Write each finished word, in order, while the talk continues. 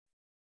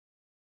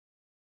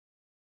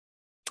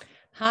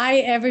Hi,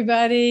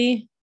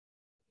 everybody.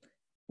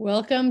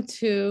 Welcome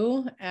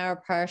to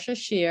our Parsha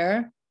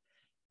Shir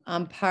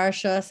on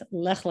Parshas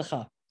Lech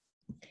Lecha.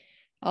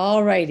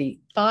 All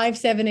righty,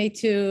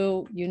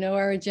 5782. You know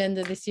our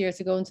agenda this year is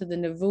to go into the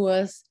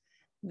Nevuas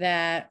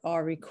that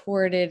are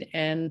recorded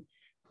and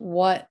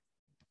what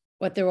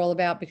they're all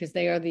about, because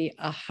they are the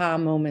aha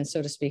moments,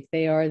 so to speak.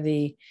 They are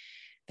the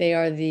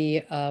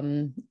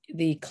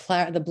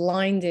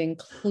blinding,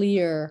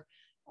 clear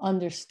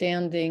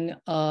understanding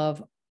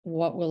of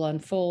what will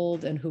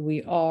unfold and who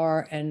we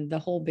are and the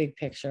whole big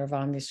picture of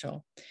Am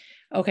Yisrael.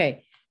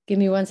 Okay, give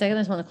me 1 second.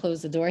 I just want to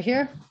close the door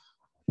here.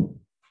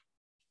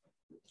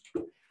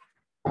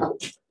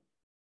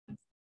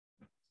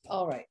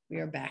 All right, we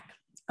are back.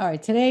 All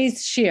right,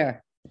 today's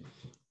shir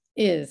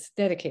is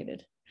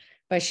dedicated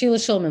by Sheila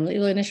Shulman,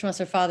 Leila Nishmas,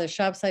 her father,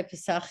 Shabsai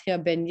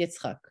Pesachia ben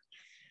Yitzchak.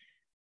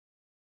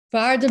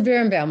 Varda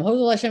Birnbaum,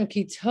 Hodel Hashem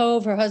Ki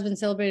Tov, her husband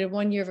celebrated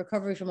 1 year of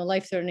recovery from a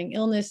life-threatening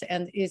illness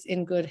and is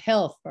in good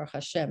health, Baruch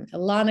Hashem.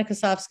 Ilana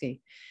Kasavsky,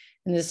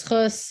 in the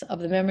schus of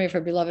the memory of her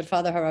beloved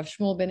father, Harav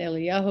Shmuel ben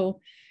Eliyahu,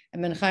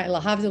 and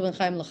Lahavdil ben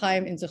Chaim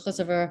L'chaim, in the schus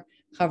of her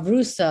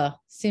Chavrusa,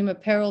 Sima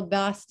Peril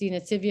Bas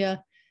Dina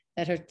Tivya,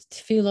 that her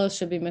tefillos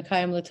should be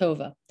Mekayim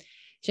Latova.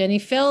 Jenny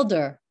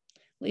Felder,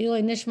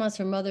 Leiloi Nishmas,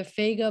 her mother,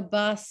 Fega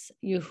Bas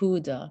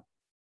Yehuda.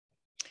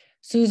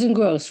 Susan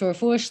Gross, for a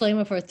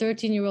shlema for a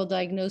 13-year-old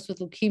diagnosed with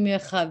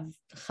leukemia,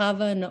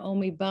 Chava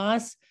Naomi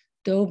Bas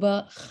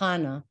Doba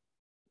Chana.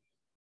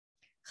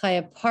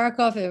 Chaya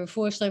Parkov, a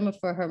shlema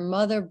for her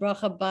mother,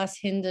 Bracha Bas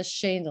Hinda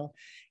Shendel.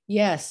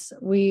 Yes,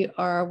 we're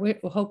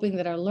hoping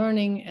that our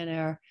learning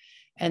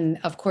and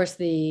of course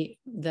the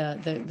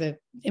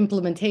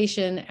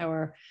implementation,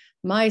 our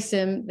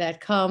maisim that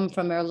come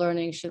from our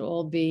learning should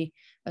all be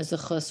a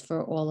zechus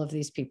for all of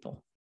these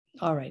people.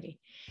 All righty.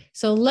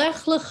 So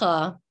Lech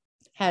Lecha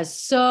has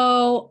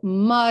so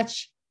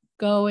much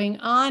going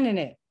on in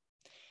it.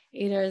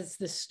 It is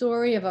the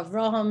story of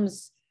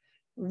Avraham's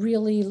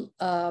really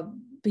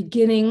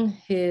beginning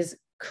his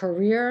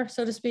career,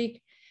 so to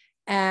speak,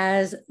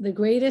 as the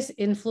greatest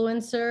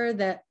influencer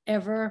that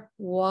ever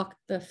walked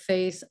the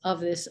face of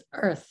this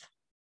earth,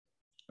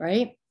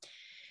 right?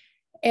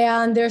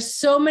 And there's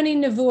so many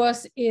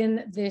nevuos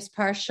in this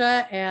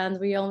parsha, and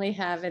we only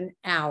have an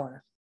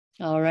hour,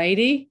 all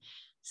righty?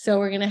 So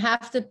we're going to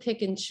have to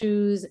pick and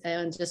choose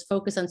and just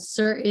focus on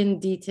certain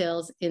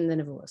details in the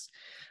nevuos.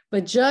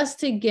 But just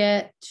to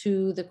get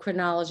to the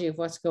chronology of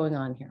what's going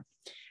on here,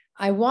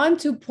 I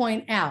want to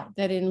point out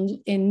that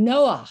in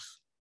Noach,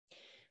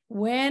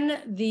 and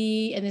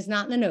it's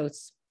not in the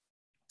notes,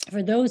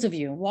 for those of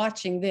you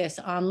watching this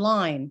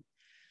online,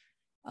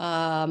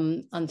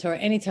 on Torah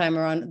Anytime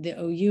or on the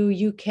OU,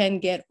 you can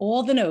get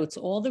all the notes,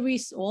 all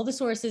the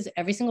sources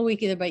every single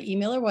week, either by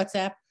email or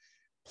WhatsApp.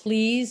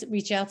 Please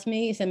reach out to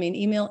me. Send me an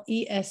email,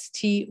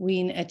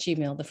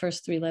 estween@gmail.com. The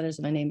first 3 letters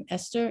of my name,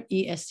 Esther,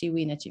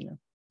 estween@gmail.com.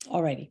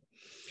 All righty.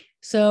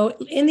 So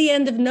in the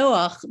end of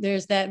Noach,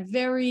 there's that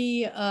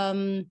very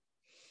kind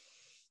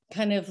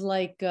of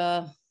like,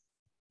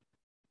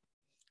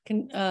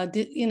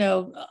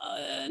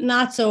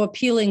 not so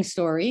appealing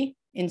story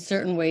in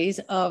certain ways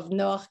of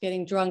Noach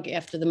getting drunk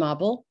after the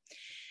Mabul,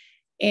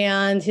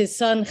 and his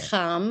son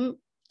Ham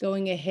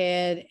going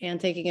ahead and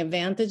taking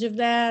advantage of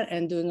that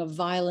and doing a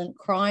violent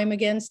crime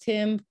against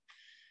him,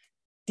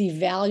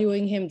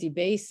 devaluing him,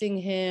 debasing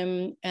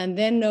him. And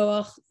then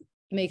Noach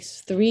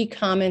makes 3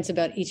 comments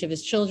about each of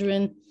his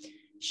children,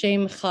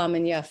 Shem, Ham,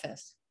 and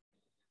Yafes.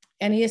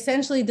 And he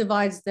essentially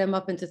divides them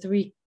up into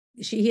 3.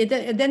 He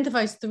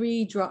identifies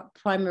 3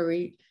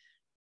 primary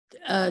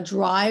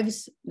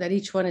drives that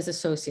each one is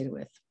associated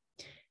with.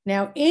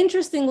 Now,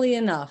 interestingly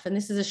enough, and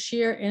this is a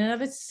shir in and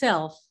of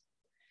itself,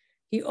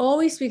 he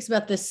always speaks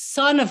about the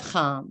son of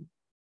Ham.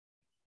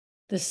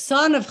 The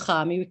son of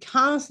Ham. He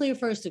constantly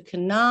refers to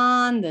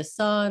Canaan, the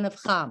son of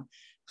Ham.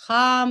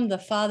 Ham, the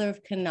father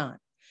of Canaan.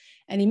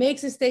 And he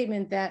makes a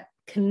statement that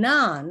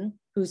Canaan,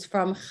 who's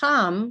from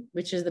Ham,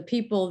 which is the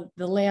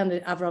land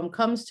that Avram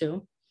comes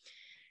to,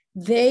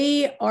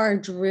 they are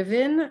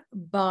driven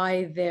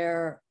by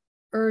their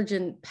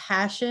urgent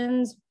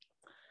passions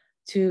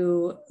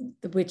to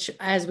which,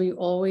 as we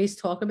always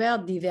talk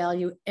about,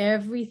 devalue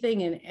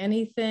everything and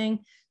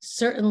anything.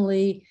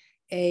 Certainly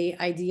a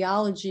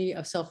ideology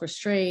of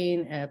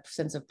self-restraint, a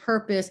sense of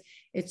purpose.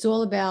 It's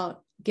all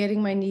about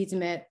getting my needs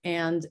met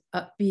and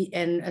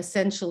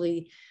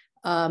essentially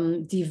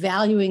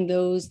devaluing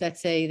those that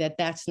say that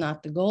that's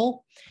not the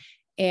goal.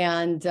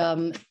 And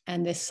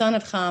the son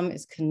of Ham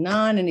is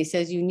Canaan, and he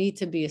says you need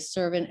to be a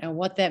servant. And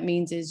what that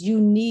means is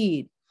you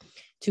need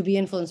to be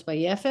influenced by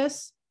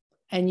Yefes,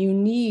 and you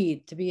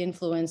need to be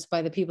influenced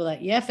by the people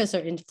that Yefes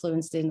are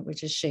influenced in,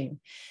 which is Shem.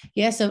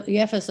 Yes,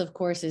 Yefes, of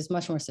course, is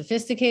much more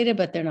sophisticated,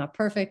 but they're not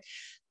perfect.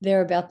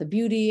 They're about the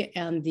beauty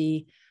and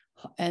the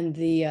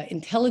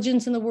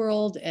intelligence in the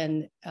world,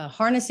 and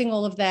harnessing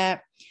all of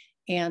that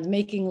and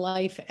making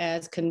life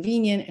as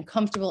convenient and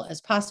comfortable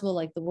as possible,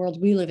 like the world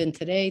we live in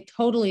today,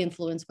 totally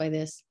influenced by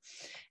this.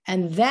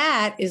 And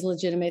that is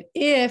legitimate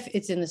if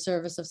it's in the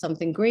service of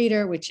something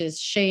greater, which is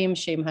Shem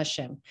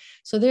Hashem.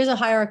 So there's a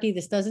hierarchy.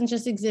 This doesn't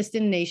just exist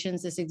in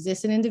nations, this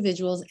exists in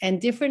individuals, and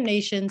different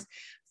nations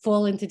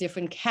fall into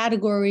different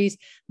categories.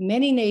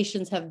 Many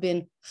nations have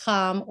been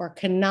Ham or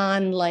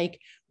Canaan-like,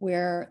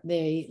 where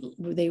they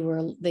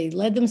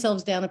led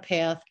themselves down a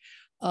path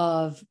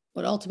of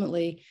what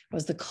ultimately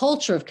was the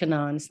culture of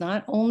Canaan.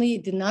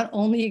 It did not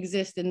only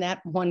exist in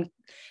that one,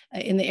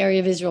 in the area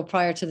of Israel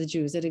prior to the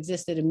Jews. It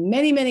existed in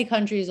many, many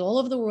countries all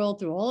over the world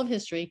through all of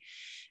history.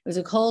 It was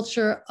a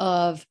culture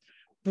of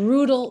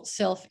brutal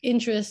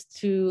self-interest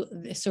to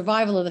the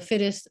survival of the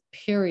fittest,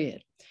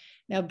 period.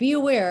 Now be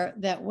aware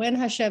that when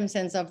Hashem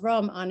sends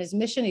Avram on his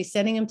mission, he's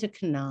sending him to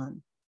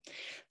Canaan.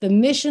 The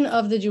mission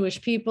of the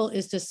Jewish people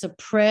is to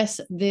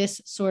suppress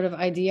this sort of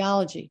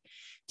ideology,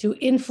 to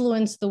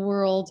influence the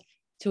world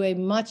to a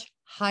much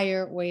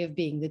higher way of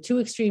being. The two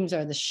extremes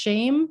are the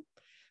Shem,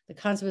 the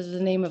concept of the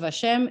name of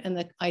Hashem, and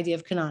the idea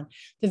of Canaan.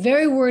 The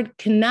very word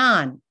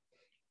Canaan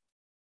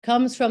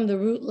comes from the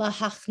root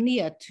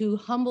lahachnia, to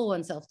humble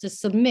oneself, to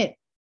submit,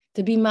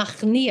 to be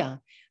machnia.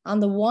 On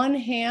the one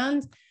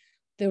hand,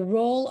 the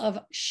role of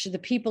the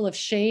people of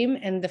Shem,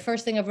 and the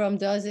first thing Avram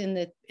does in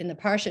the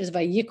parsha is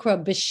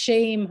Vayikra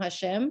b'Shem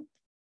Hashem,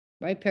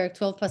 right? Perek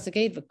 12, Pasuk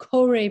 8,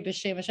 V'korei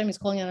b'Shem Hashem, he's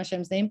calling on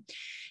Hashem's name.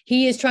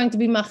 He is trying to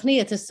be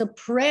machnia, to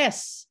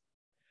suppress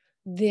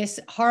this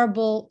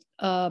horrible,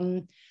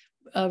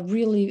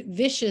 really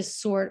vicious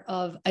sort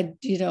of,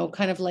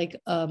 kind of like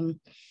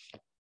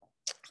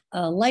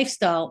a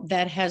lifestyle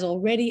that has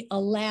already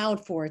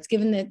allowed for, it's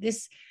given that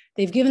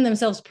they've given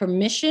themselves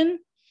permission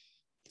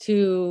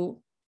to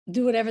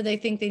do whatever they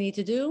think they need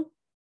to do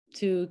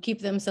to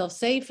keep themselves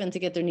safe and to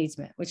get their needs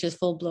met, which is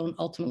full-blown,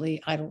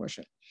 ultimately, idol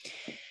worship.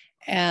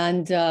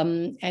 And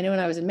I know when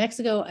I was in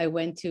Mexico, I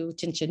went to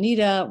Chichen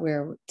Itza,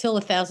 where till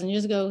 1,000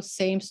 years ago,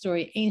 same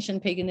story,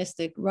 ancient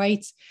paganistic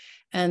rites.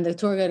 And the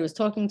tour guide was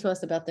talking to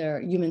us about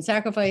their human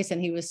sacrifice.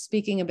 And he was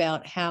speaking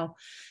about how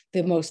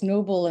the most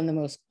noble and the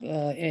most,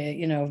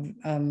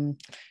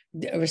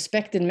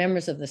 respected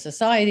members of the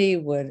society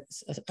would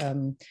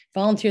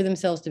volunteer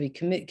themselves to be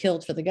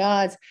killed for the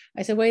gods.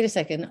 I said, wait a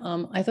second,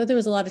 I thought there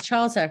was a lot of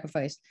child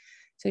sacrifice.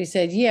 So he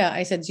said, yeah.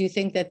 I said, do you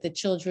think that the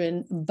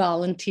children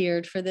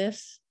volunteered for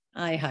this?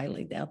 I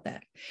highly doubt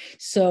that.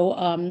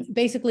 So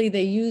basically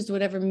they used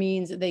whatever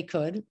means they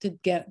could to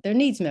get their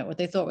needs met, what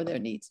they thought were their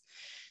needs.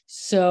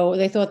 So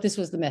they thought this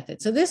was the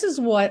method. So this is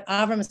what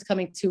Avram is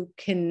coming to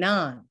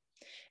Canaan.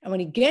 And when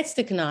he gets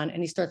to Canaan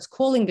and he starts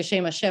calling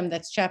B'Shem Hashem,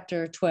 that's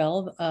chapter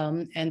 12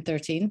 and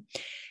 13.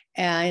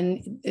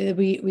 And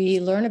we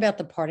learn about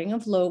the parting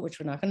of Lot, which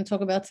we're not going to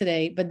talk about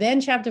today. But then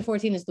chapter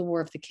 14 is the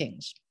War of the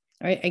Kings.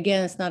 All right.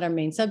 Again, it's not our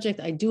main subject.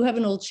 I do have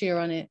an old share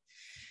on it.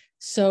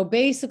 So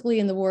basically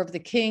in the War of the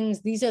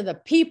Kings, these are the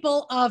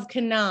people of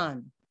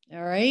Canaan.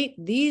 All right.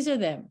 These are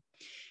them.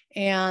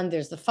 And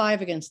there's the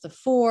 5 against the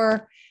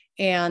 4.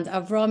 And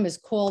Avram is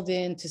called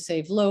in to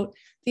save Lot.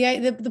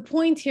 The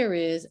point here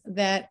is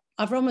that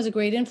Avram was a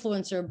great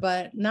influencer,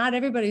 but not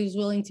everybody was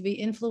willing to be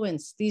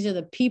influenced. These are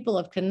the people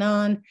of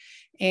Canaan,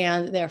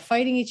 and they're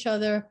fighting each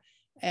other.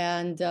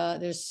 And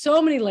there's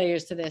so many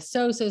layers to this,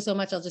 so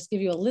much. I'll just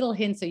give you a little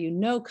hint so you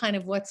know kind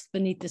of what's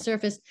beneath the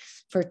surface.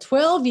 For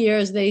 12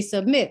 years, they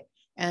submit.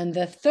 And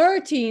the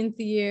 13th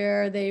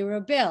year, they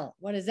rebel.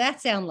 What does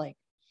that sound like?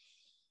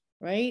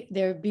 Right?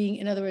 They're being,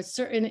 in other words,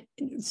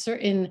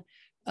 certain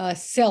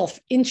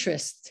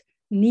self-interest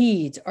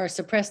needs are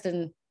suppressed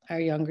in our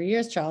younger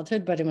years,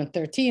 childhood, but in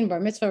 13, bar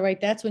mitzvah, right?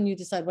 That's when you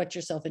decide what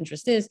your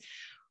self-interest is.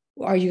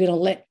 Are you going to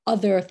let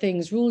other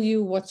things rule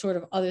you? What sort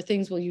of other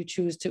things will you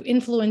choose to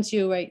influence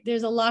you, right?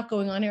 There's a lot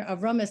going on here.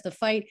 Avram has to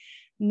fight.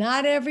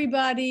 Not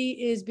everybody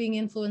is being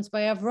influenced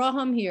by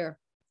Avraham here,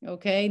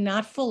 okay?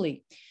 Not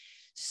fully.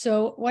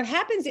 So what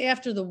happens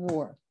after the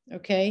war,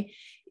 okay,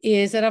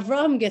 is that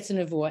Avraham gets a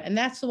nevuah, and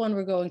that's the one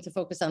we're going to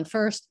focus on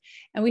first.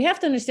 And we have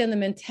to understand the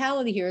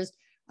mentality here is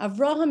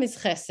Avraham is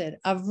chesed.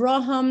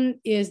 Avraham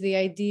is the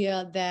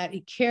idea that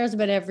he cares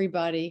about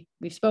everybody.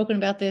 We've spoken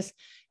about this.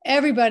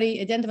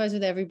 Everybody identifies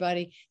with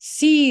everybody,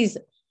 sees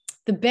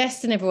the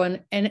best in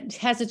everyone, and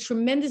has a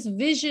tremendous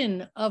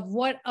vision of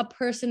what a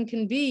person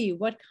can be,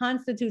 what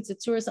constitutes a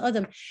Tzuras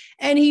Adam.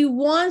 And he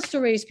wants to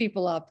raise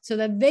people up so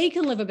that they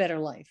can live a better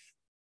life.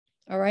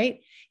 All right.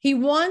 He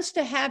wants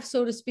to have,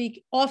 so to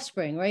speak,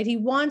 offspring, right? He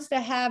wants to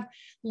have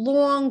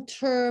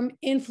long-term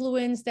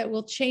influence that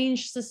will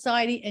change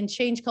society and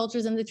change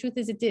cultures. And the truth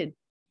is it did.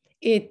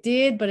 It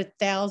did, but it's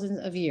thousands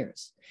of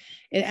years.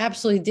 It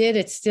absolutely did.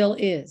 It still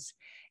is.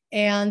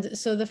 And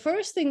so the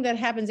first thing that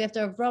happens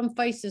after Avram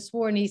fights this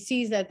war, and he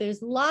sees that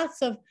there's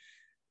lots of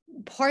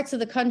parts of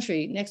the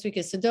country, next week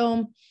is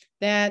Sodom,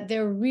 that they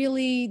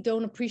really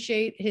don't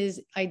appreciate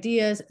his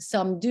ideas.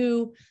 Some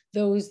do.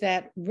 Those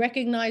that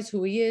recognize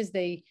who he is,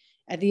 they,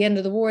 at the end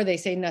of the war, they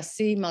say,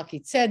 Nasi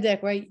Malki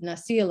Tzedek, right?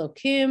 Nasi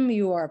Elokim,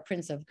 you are a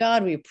prince of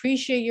God. We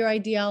appreciate your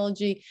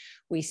ideology.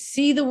 We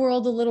see the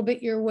world a little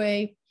bit your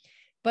way.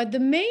 But the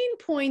main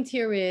point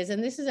here is,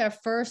 and this is our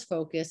first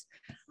focus,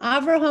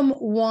 Avraham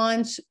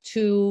wants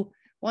to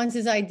wants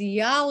his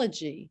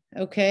ideology,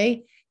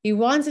 okay? He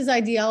wants his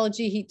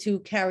ideology to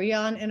carry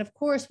on. And of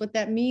course, what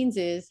that means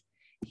is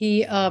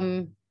he,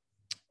 where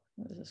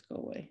does this go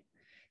away?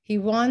 He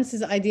wants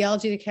his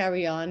ideology to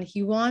carry on.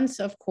 He wants,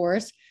 of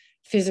course,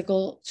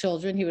 physical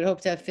children. He would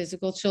hope to have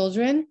physical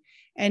children.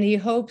 And he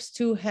hopes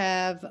to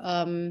have,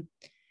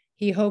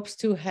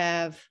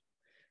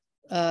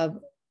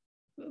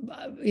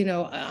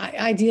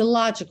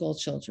 ideological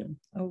children.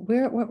 Oh,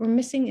 we're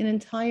missing an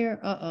entire,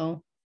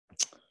 oh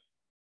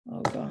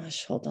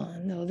gosh, hold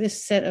on. No,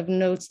 this set of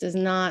notes does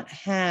not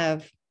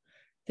have,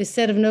 this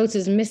set of notes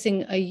is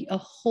missing a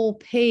whole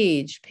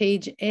page,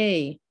 page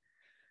A.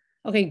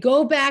 Okay,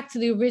 go back to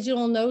the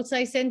original notes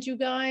I sent you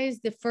guys,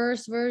 the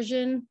first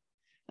version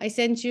I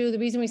sent you. The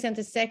reason we sent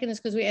the second is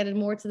because we added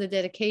more to the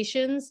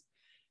dedications.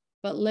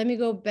 But let me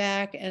go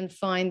back and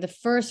find the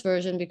first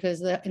version because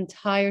the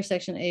entire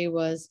section A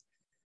was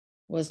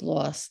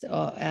lost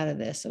out of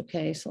this.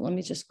 Okay, so let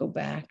me just go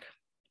back.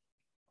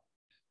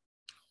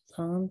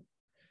 Oh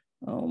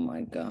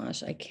my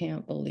gosh, I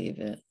can't believe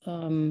it. I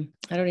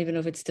don't even know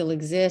if it still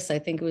exists. I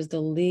think it was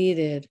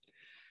deleted.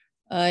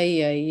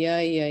 Ay, ay,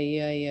 ay, ay,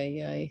 ay,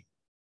 ay, ay.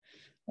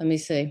 Let me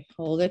see.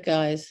 Hold it,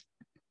 guys.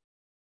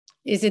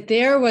 Is it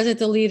there or was it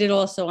deleted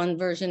also on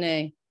version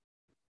A?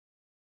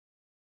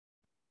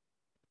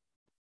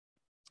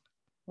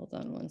 Hold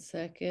on one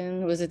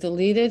second. Was it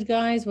deleted,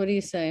 guys? What do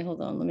you say?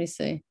 Hold on, let me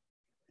see.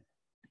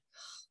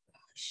 Oh,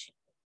 gosh.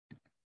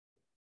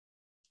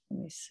 Let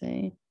me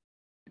see.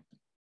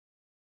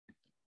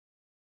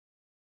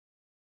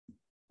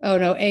 Oh,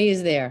 no, A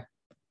is there.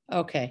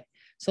 Okay,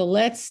 so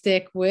let's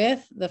stick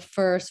with the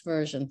first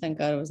version. Thank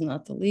God it was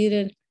not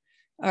deleted.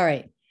 All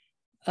right.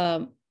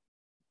 One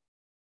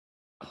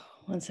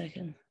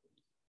second.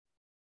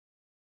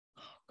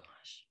 Oh,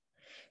 gosh.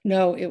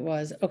 No, it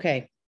was.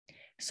 Okay.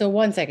 So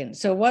one second.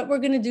 So what we're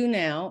going to do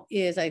now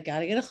is I got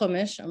to get a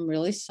chumash. I'm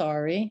really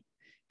sorry.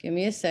 Give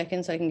me a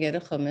second so I can get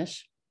a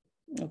chumash.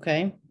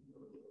 Okay.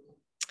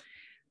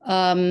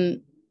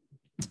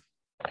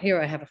 Here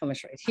I have a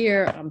chumash right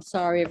here. I'm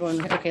sorry,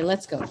 everyone. Okay,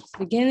 let's go.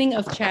 Beginning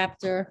of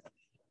chapter.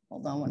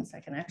 Hold on one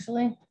second,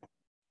 actually.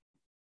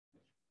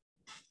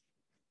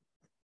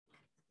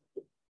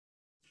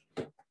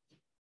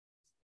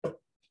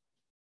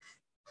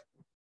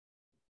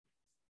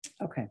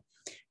 Okay.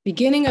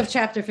 Beginning of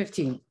chapter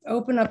 15.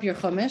 Open up your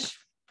chumash.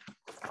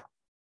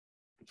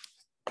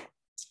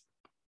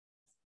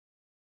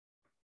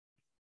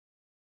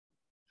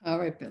 All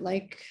right, but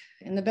like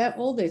in the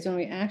old days when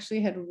we actually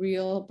had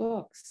real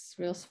books,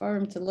 real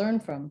svarim to learn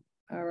from.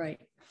 All right.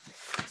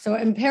 So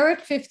in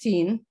Perek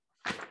 15,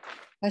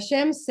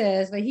 Hashem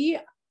says, "Vahi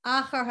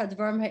achar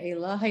hadvarim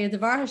ha'ela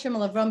hayadavar Hashem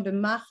al Avram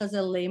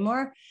b'machazel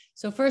lemor."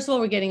 So first of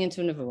all, we're getting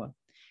into Nevuah.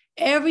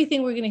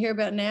 Everything we're going to hear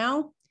about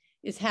now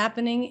is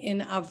happening in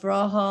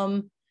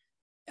Avraham,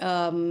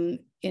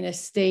 in a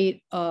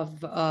state of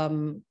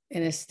having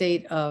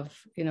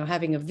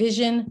a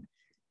vision.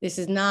 This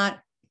is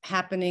not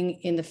happening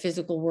in the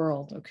physical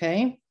world,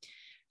 okay?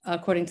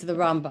 According to the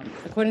Rambam.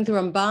 According to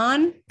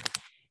Ramban,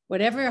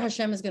 whatever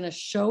Hashem is going to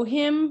show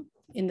him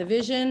in the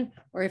vision,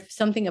 or if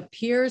something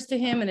appears to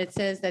him and it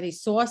says that he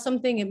saw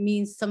something, it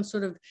means some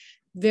sort of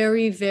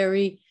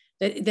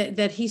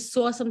that he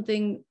saw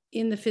something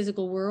in the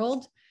physical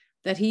world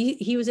that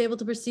he was able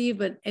to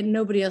perceive, and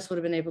nobody else would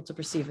have been able to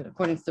perceive it,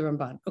 according to the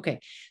Ramban. Okay,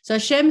 so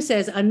Hashem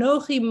says,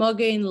 "Anochi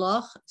mogein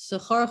lach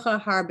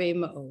secharcha harbe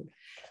ma'od."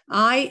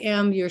 I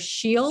am your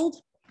shield.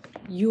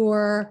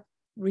 Your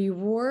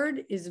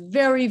reward is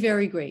very,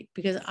 very great,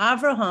 because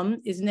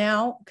Avraham is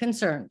now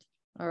concerned.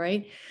 All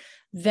right,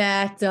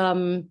 that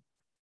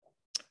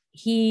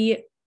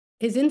his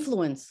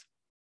influence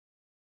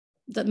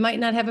that might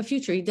not have a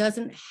future. He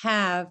doesn't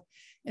have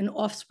an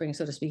offspring,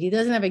 so to speak. He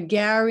doesn't have a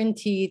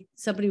guaranteed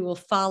somebody will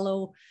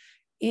follow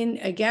in,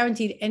 a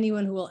guaranteed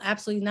anyone who will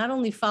absolutely not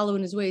only follow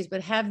in his ways,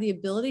 but have the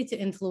ability to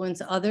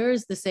influence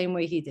others the same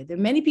way he did.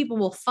 And many people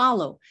will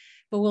follow,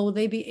 but will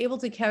they be able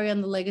to carry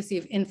on the legacy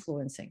of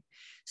influencing?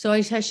 So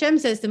Hashem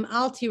says to him,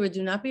 Al Tira,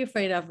 do not be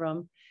afraid,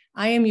 Avram.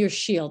 I am your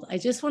shield. I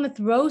just want to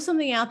throw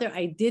something out there.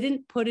 I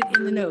didn't put it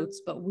in the notes,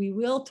 but we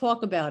will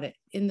talk about it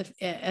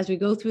as we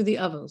go through the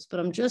Avos. But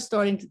I'm just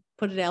starting to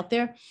put it out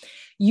there.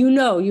 You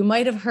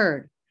might have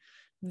heard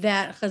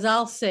that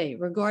Chazal say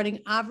regarding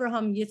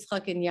Avraham,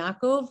 Yitzchak, and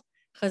Yaakov,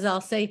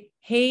 Chazal say,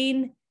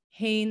 Hein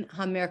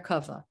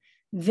HaMerkava.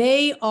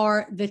 They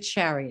are the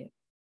chariot.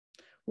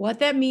 What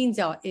that means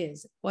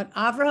is what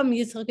Avraham,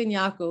 Yitzchak, and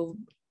Yaakov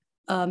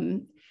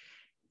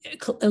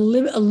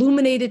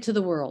illuminated to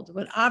the world.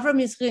 What Avraham,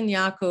 Yitzchak, and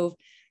Yaakov,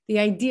 the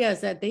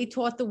ideas that they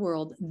taught the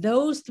world,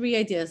 those three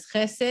ideas,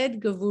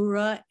 Chesed,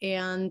 Gevura,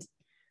 and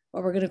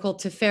what we're going to call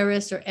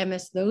Tiferes or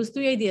Emes, those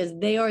three ideas,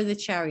 they are the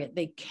chariot.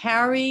 They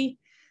carry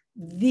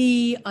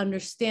the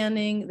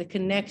understanding, the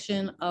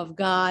connection of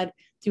God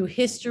through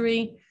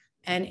history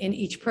and in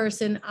each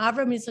person.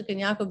 Avraham, Yitzchak, and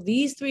Yaakov,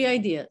 these three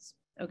ideas,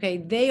 okay,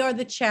 they are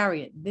the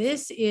chariot.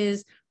 This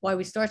is why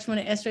we start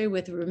Shemona Esrei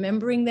with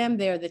remembering them.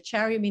 They are the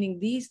chariot, meaning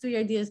these three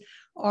ideas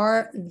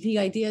are the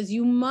ideas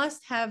you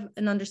must have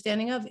an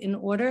understanding of in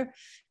order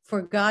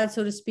for God,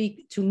 so to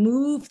speak, to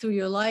move through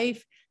your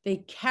life. They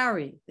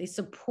carry, they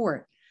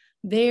support.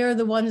 They're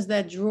the ones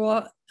that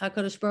draw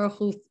HaKadosh Baruch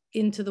Hu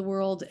into the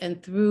world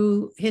and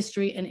through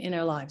history and in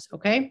our lives,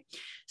 okay?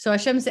 So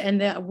Hashem said, and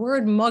the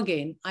word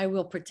Mogen, I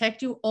will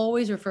protect you,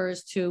 always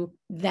refers to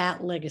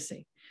that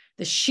legacy.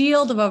 The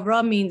shield of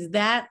Avram means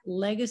that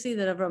legacy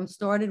that Avram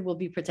started will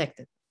be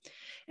protected.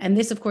 And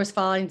this, of course,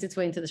 finds its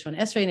way into the Shemona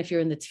Esrei. And if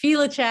you're in the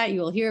Tefillah chat,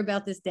 you will hear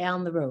about this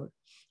down the road.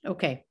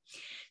 Okay,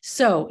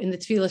 so in the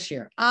Tefillah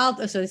shir,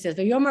 so it says,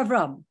 V'yom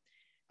Avram,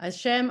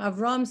 Hashem,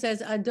 Avram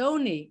says,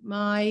 Adoni,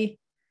 my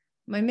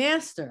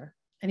master.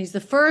 And he's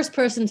the first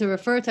person to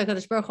refer to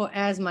HaKadosh Baruch Hu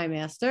as my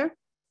master.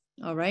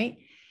 All right.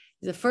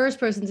 He's the first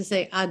person to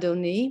say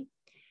Adoni.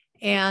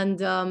 And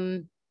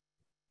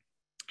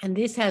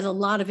this has a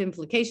lot of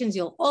implications.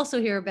 You'll also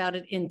hear about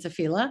it in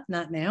Tefillah,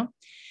 not now.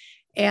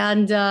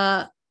 And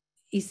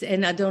he's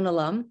in Adon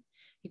Olam.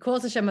 He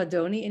calls Hashem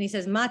Adoni, and he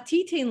says, Ma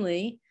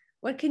titenli,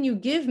 what can you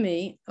give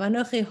me?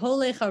 Anochi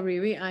holech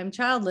hariri, I'm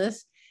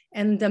childless.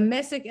 And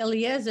domestic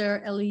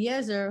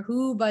Eliezer,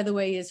 who, by the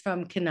way, is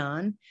from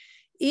Canaan,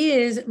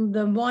 is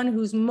the one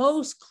who's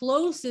most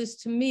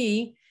closest to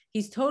me.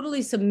 He's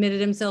totally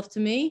submitted himself to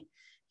me.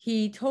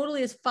 He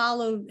totally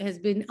has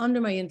been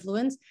under my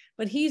influence,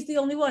 but he's the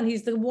only one.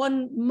 He's the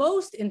one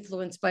most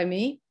influenced by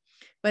me,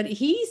 but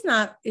he's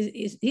not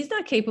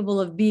capable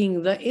of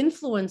being the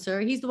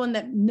influencer. He's the one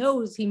that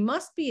knows he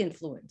must be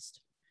influenced.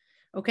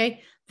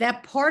 Okay.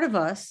 That part of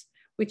us,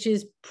 which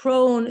is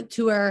prone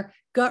to our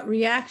gut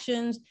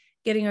reactions,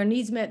 getting our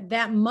needs met,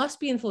 that must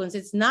be influenced.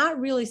 It's not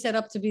really set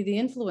up to be the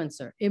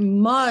influencer. It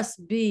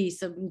must be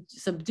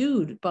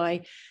subdued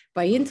by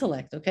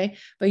intellect, okay?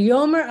 But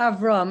Yomer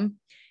Avram,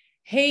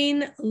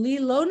 Hein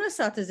Lilona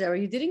Satazera,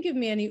 you didn't give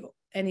me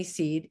any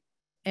seed,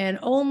 and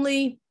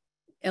only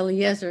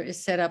Eliezer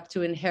is set up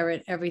to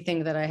inherit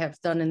everything that I have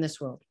done in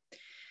this world.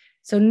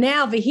 So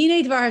now,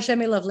 V'hinei Dvar Hashem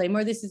elav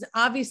leimor, this is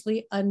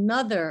obviously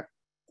another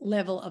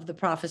level of the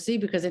prophecy,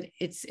 because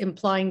it's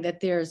implying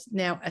that there's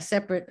now a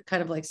separate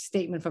kind of like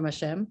statement from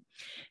Hashem.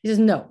 He says,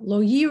 no,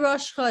 lo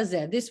yirash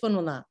chazeh, this one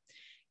will not.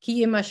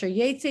 Ki im asher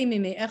yetze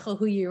mime'echa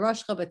hu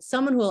yirashcha, but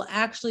someone who will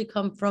actually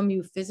come from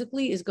you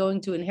physically is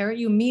going to inherit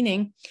you,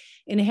 meaning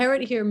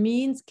inherit here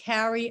means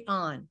carry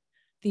on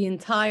the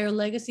entire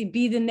legacy,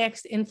 be the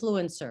next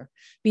influencer,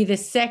 be the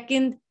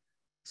second,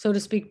 so to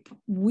speak,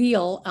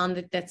 wheel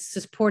on that's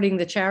supporting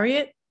the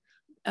chariot.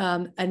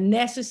 A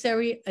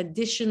necessary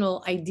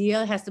additional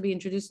idea has to be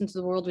introduced into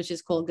the world, which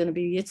is called going to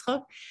be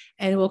Yitzchak,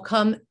 and it will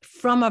come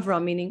from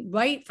Avram, meaning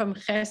right from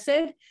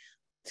Chesed.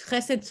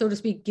 Chesed, so to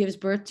speak, gives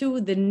birth to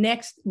the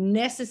next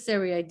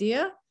necessary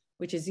idea,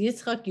 which is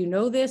Yitzchak. You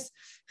know this.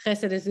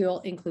 Chesed is the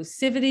all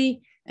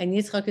inclusivity, and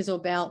Yitzchak is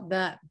about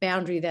that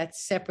boundary, that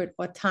separate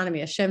autonomy.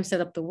 Hashem set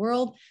up the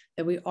world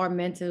that we are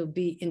meant to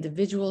be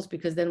individuals,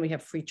 because then we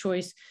have free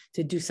choice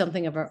to do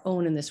something of our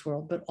own in this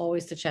world, but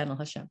always to channel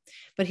Hashem.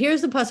 But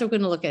here's the pasuk we're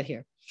going to look at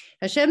here.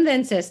 Hashem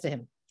then says to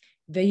him,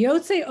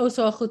 "V'yotze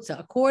oso achutza,"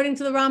 according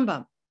to the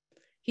Rambam,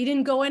 he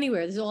didn't go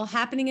anywhere. This is all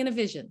happening in a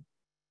vision.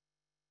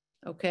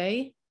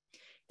 Okay,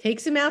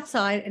 takes him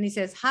outside and he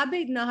says,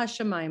 "Habed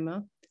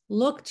nahashamayma,"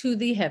 look to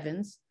the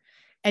heavens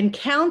and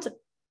count.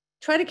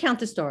 Try to count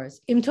the stars.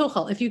 Im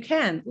tochal, if you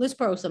can,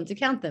 lisparosam, to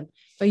count them.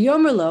 But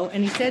Yomerlo,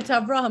 and he said to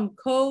Avraham,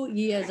 Ko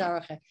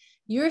yezaracha,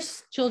 your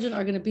children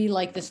are going to be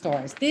like the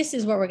stars. This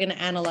is what we're going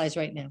to analyze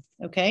right now.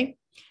 Okay.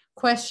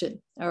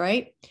 Question. All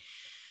right.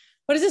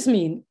 What does this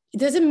mean? It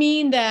doesn't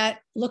mean that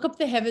look up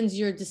the heavens,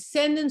 your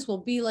descendants will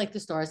be like the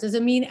stars. Does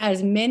it mean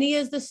as many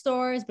as the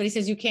stars? But he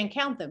says you can't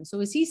count them. So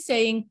is he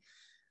saying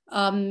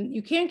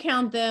you can't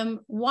count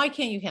them? Why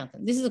can't you count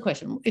them? This is the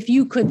question. If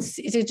you could, is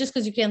it just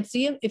because you can't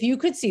see them? If you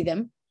could see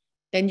them,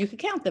 then you could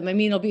count them. I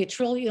mean, it'll be a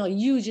trillion, a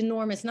huge,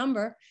 enormous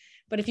number.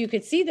 But if you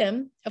could see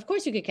them, of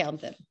course you could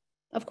count them.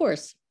 Of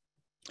course.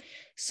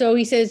 So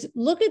he says,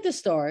 look at the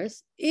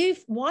stars.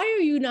 Why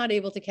are you not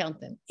able to count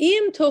them?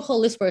 Im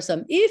tochal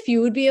lisparsam, if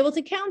you would be able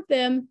to count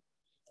them,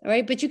 all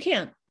right, but you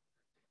can't.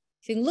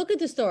 He's saying, look at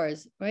the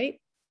stars,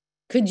 right?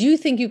 Could you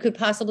think you could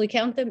possibly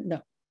count them? No.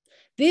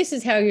 This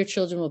is how your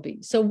children will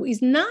be. So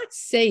he's not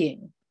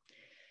saying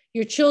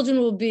your children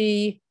will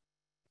be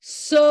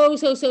so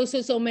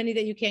many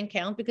that you can't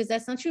count, because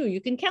that's not true.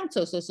 You can count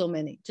so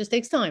many. It just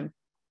takes time.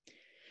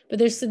 But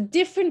there's a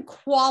different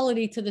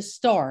quality to the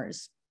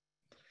stars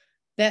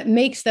that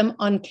makes them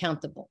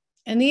uncountable.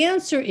 And the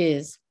answer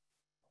is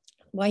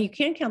why you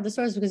can't count the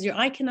stars, because your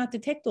eye cannot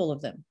detect all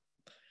of them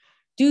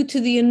due to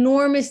the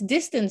enormous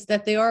distance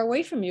that they are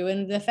away from you,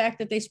 and the fact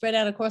that they spread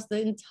out across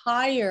the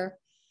entire,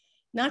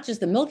 not just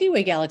the Milky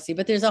Way galaxy,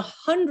 but there's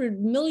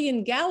 100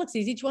 million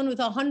galaxies, each one with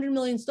 100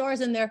 million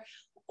stars, and they're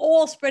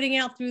all spreading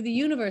out through the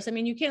universe. I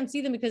mean, you can't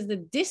see them because the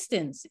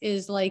distance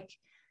is like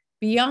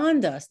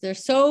beyond us. They're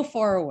so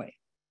far away.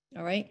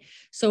 All right.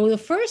 So the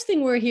first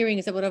thing we're hearing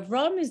is that what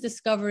Avram is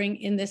discovering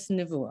in this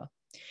nevuah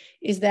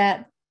is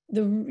that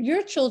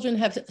your children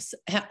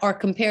are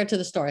compared to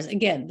the stars.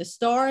 Again, the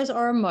stars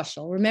are a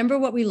mashal. Remember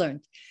what we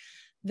learned.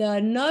 The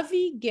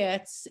Navi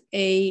gets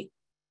a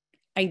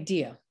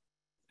idea.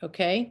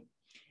 Okay.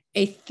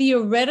 a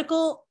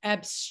theoretical,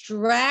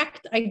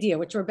 abstract idea,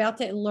 which we're about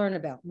to learn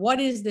about. What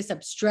is this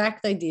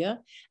abstract idea?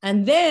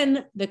 And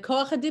then the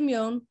koach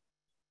hadimyon,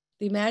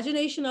 the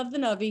imagination of the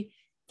Navi,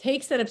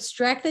 takes that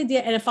abstract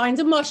idea and it finds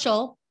a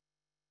mashal.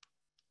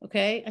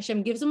 Okay,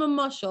 Hashem gives him a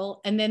mashal,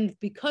 and then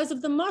because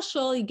of the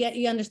mashal,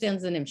 he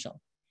understands the nimshal.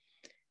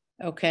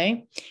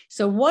 Okay,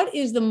 so what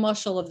is the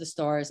mashal of the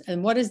stars,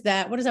 and what is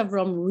that? What is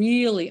Avram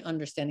really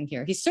understanding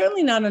here? He's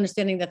certainly not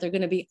understanding that they're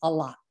going to be a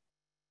lot.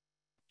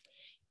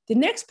 The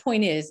next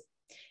point is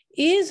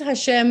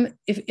Hashem,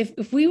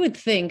 if we would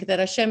think that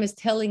Hashem is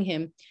telling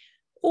him,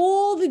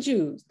 all the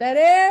Jews that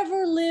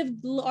ever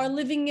lived, are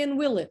living and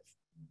will live.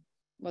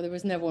 Well, there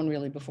was never one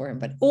really before him,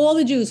 but all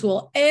the Jews who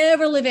will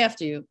ever live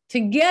after you,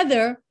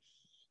 together,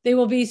 they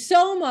will be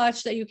so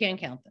much that you can't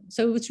count them.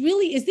 So it's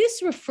really, is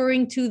this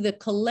referring to the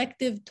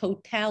collective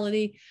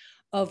totality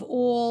of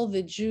all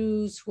the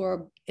Jews who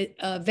are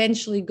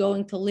eventually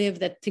going to live,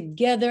 that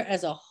together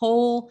as a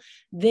whole,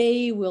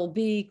 they will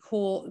be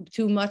called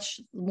too much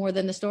more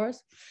than the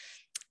stars?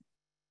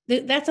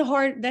 You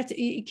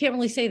can't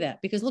really say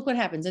that, because look what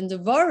happens. In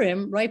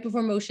Devarim, right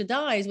before Moshe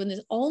dies, when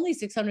there's only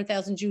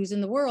 600,000 Jews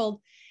in the world,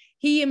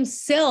 he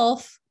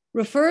himself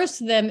refers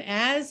to them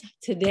as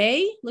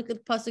today. Look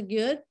at Pasuk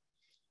Yud,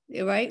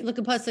 right? Look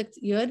at Pasuk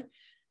Yud.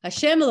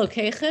 Hashem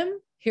Elokeichem,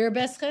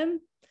 Hirbeschem.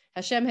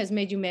 Hashem has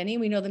made you many.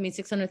 We know that means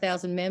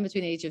 600,000 men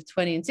between the age of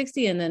 20 and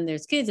 60. And then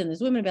there's kids and there's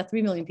women, about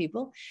 3 million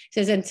people. He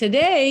says, and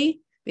today,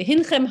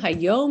 Behinchem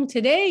Hayom,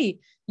 today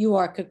you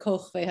are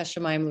Kakoch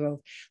Hashemayim L'rov.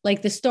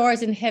 Like the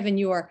stars in heaven,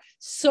 you are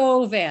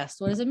so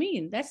vast. What does it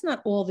mean? That's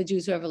not all the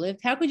Jews who ever lived.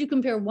 How could you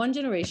compare one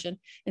generation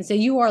and say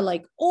you are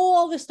like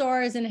all the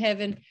stars in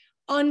heaven,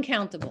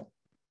 uncountable?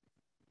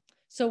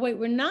 So wait,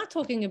 we're not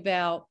talking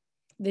about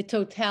the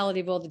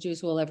totality of all the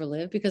Jews who will ever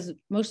live, because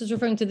Moshe is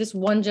referring to this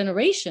one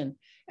generation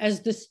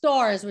as the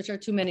stars, which are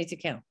too many to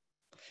count.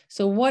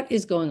 So what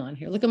is going on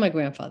here? Look at my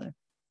grandfather,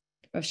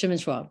 Rav Shimon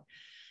Schwab.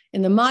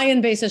 In the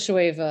Mayan Beis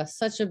HaShoeva,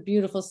 such a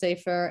beautiful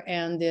sefer,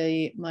 and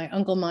my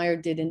Uncle Meyer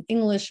did an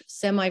English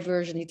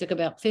semi-version. He took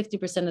about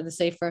 50% of the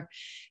sefer,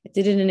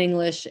 did it in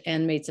English,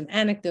 and made some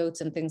anecdotes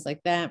and things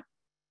like that.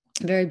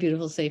 Very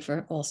beautiful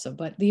sefer also.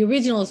 But the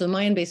original is the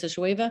Mayan Beis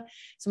HaShoeva.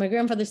 So my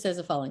grandfather says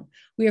the following: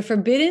 we are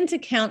forbidden to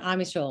count Am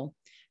Yisrael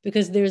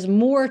because there's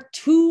more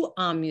to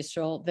Am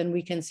Yisrael than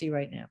we can see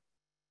right now.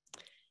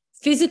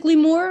 Physically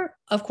more,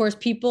 of course,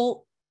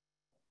 people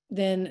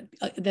then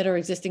that are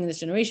existing in this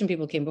generation,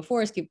 people came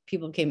before us,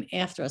 people came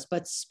after us,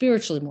 but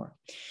spiritually more.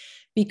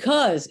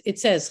 Because it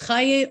says,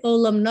 Chaye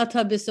olam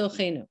nata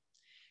b'sochenu,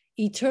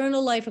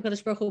 eternal life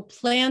HaKadosh Baruch Hu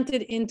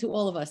planted into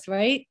all of us,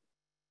 right?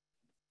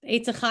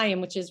 Eitz HaChaim,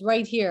 which is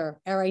right here,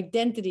 our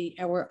identity,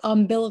 our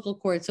umbilical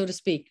cord, so to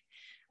speak,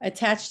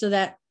 attached to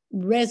that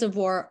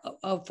reservoir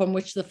from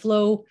which the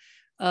flow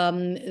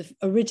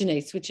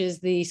originates, which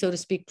is the, so to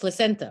speak,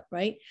 placenta,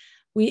 right?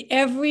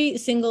 Every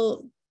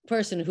single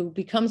person who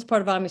becomes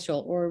part of Am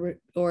Yisrael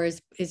or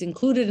is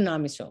included in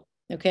Am Yisrael,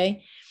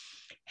 okay,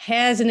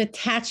 has an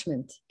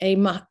attachment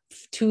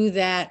to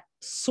that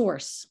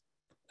source,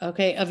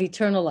 okay, of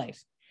eternal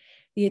life.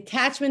 The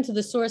attachment to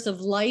the source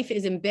of life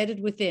is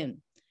embedded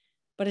within,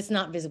 but it's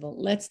not visible.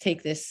 Let's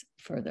take this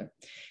further.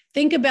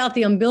 Think about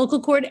the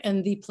umbilical cord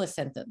and the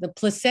placenta. The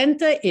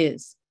placenta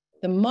is,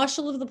 the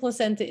mashal of the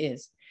placenta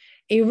is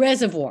a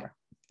reservoir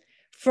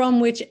from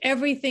which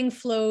everything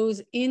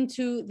flows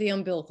into the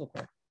umbilical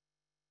cord.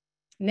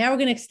 Now we're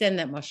going to extend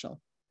that mashal.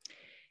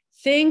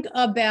 Think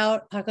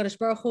about HaKadosh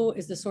Baruch Hu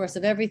is the source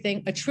of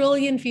everything. 1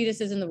 trillion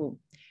fetuses in the womb,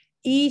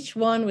 each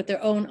one with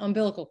their own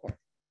umbilical cord.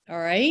 All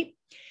right.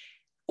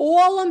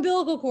 All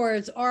umbilical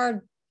cords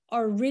are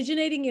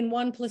originating in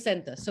one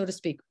placenta, so to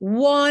speak,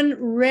 one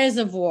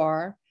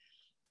reservoir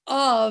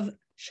of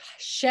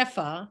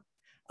shefa,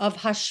 of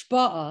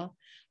hashpa'ah,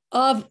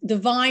 of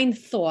divine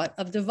thought,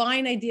 of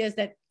divine ideas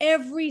that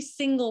every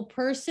single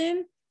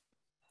person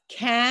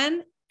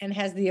can and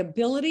has the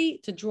ability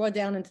to draw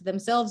down into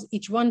themselves.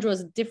 Each one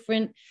draws a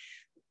different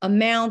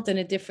amount and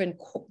a different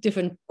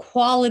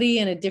quality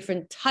and a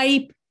different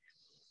type.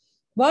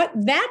 But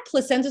that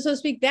placenta, so to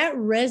speak, that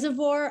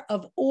reservoir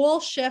of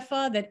all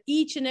shefa that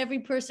each and every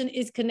person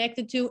is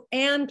connected to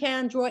and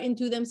can draw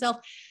into themselves,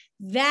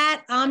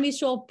 that Am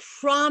Yisrael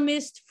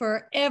promised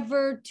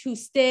forever to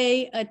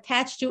stay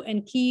attached to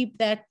and keep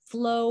that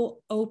flow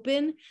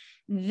open.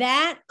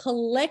 That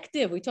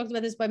collective, we talked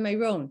about this by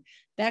Myron,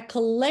 that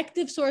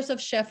collective source of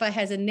shefa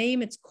has a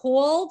name. It's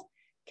called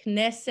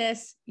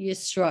Knesset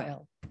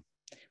Yisrael.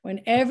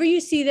 Whenever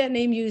you see that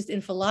name used in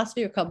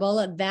philosophy or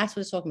Kabbalah, that's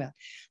what it's talking about.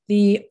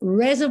 The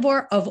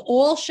reservoir of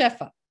all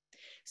shefa.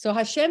 So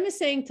Hashem is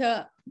saying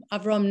to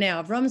Avram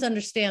now, Avram's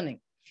understanding,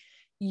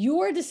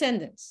 your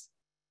descendants,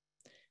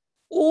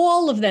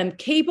 all of them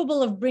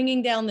capable of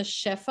bringing down the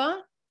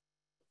shefa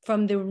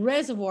from the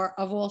reservoir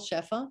of all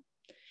shefa,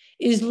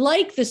 is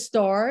like the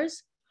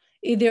stars.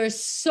 There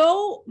is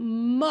so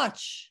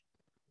much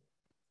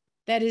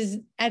that is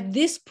at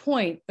this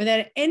point, or that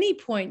at any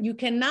point you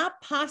cannot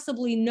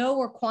possibly know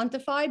or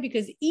quantify,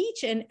 because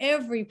each and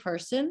every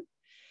person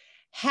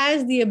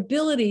has the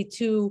ability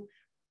to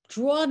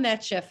draw on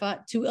that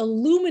shefa to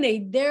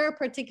illuminate their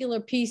particular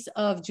piece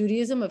of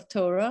Judaism, of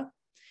Torah,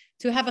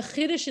 to have a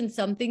chiddush in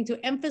something,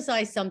 to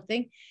emphasize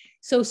something.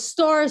 So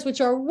stars,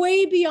 which are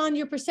way beyond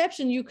your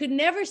perception, you could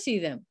never see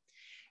them.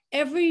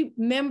 Every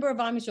member of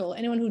Am Yisrael,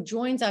 anyone who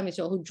joins Am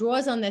Yisrael, who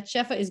draws on that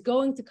shefa, is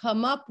going to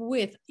come up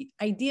with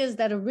ideas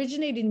that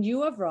originate in you,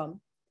 Avram.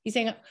 He's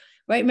saying,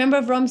 right?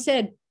 Remember, Avram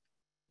said,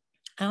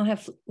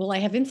 will I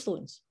have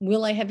influence?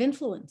 Will I have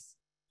influence?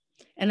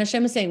 And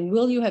Hashem is saying,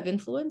 will you have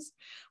influence?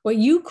 What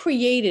you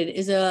created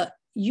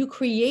you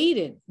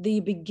created the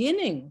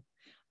beginning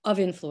of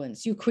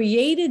influence. You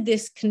created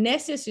this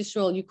Knesset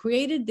Yisrael. You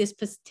created this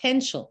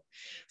potential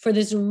for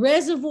this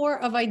reservoir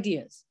of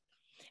ideas.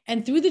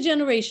 And through the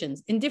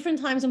generations, in different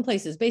times and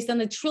places, based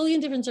on a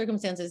trillion different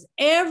circumstances,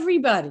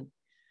 everybody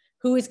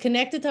who is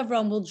connected to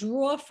Avram will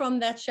draw from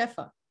that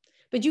shefa.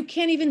 But you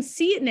can't even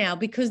see it now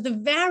because the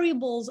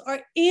variables are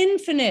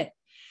infinite.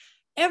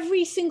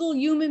 Every single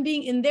human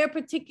being in their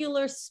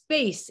particular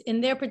space,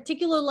 in their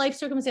particular life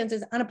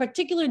circumstances, on a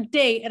particular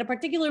day, at a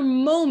particular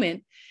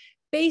moment,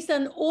 based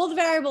on all the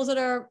variables that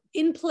are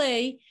in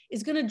play,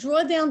 is going to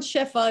draw down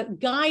shefa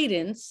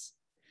guidance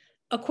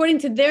according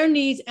to their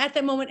needs at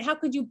that moment. How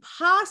could you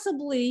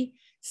possibly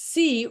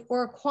see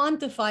or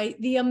quantify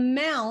the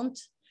amount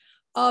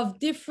of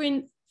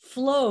different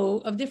flow,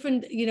 of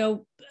different,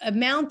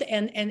 amount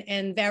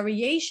and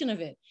variation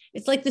of it?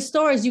 It's like the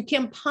stars. You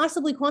can't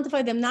possibly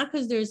quantify them, not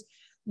because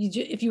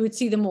if you would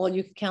see them all,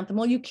 you could count them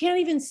all. You can't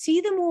even see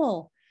them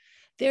all.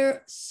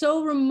 They're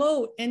so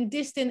remote and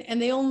distant,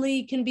 and they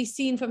only can be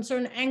seen from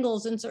certain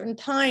angles and certain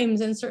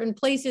times and certain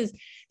places.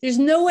 There's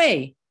no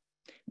way.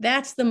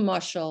 That's the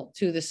mashal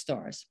to the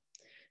stars.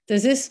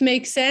 Does this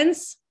make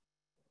sense?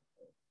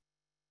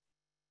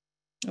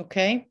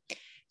 Okay.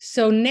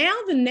 So now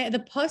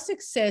the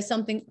pasuk says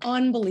something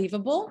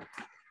unbelievable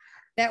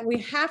that we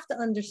have to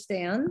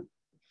understand.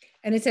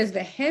 And it says,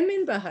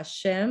 V'hemin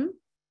b'Hashem,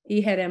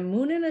 he had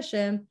emun in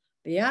Hashem,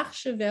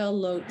 v'yachshavel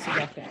lo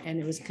tzedakah. And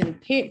it was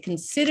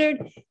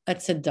considered a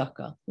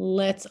tzedakah.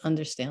 Let's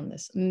understand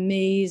this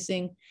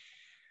amazing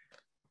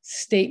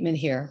statement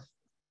here.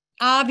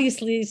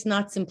 Obviously, it's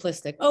not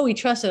simplistic. Oh, he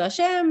trusted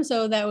Hashem,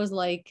 so that was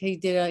like he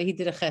did a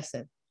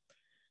chesed.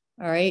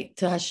 All right,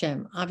 to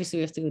Hashem. Obviously,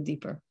 we have to go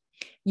deeper.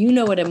 You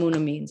know what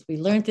emunah means. We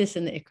learned this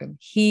in the Ikrim.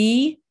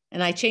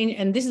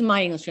 And this is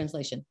my English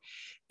translation.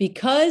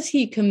 Because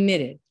he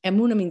committed,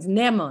 emunah means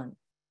neman,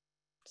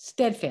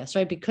 steadfast,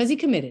 right? Because he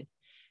committed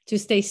to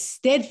stay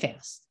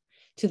steadfast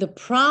to the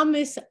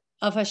promise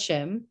of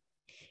Hashem,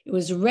 it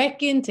was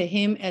reckoned to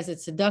him as a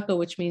tzedakah,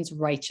 which means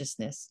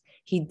righteousness.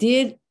 He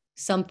did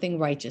something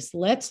righteous.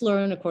 Let's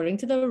learn, according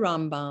to the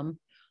Rambam,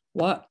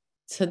 what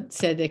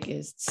tzedek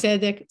is.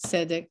 Tzedek,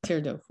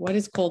 tirdof. What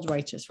is called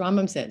righteous?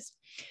 Rambam says,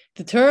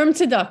 the term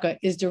tzedakah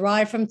is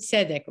derived from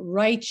tzedek,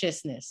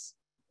 righteousness.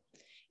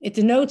 It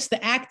denotes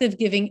the act of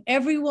giving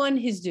everyone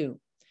his due,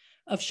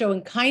 of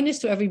showing kindness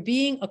to every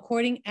being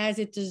according as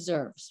it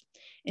deserves.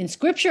 In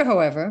scripture,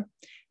 however,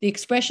 the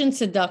expression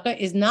tzedakah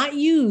is not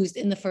used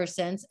in the first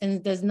sense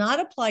and does not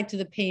apply to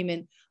the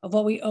payment of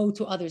what we owe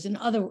to others. In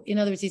other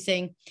words, he's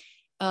saying,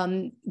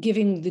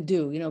 giving the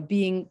due,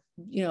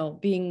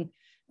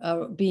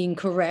 being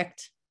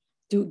correct,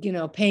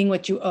 paying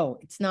what you owe.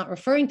 It's not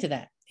referring to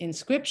that. In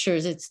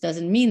scriptures, it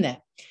doesn't mean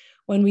that.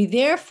 When we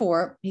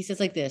therefore, he says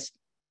like this,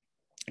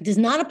 it does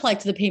not apply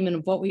to the payment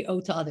of what we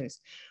owe to others.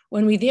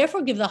 When we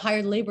therefore give the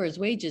hired laborers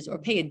wages or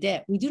pay a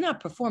debt, we do not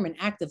perform an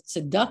act of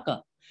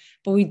tzedakah,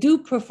 but we do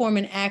perform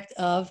an act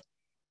of,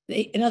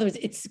 in other words,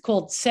 it's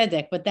called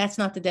tzedek, but that's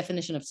not the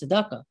definition of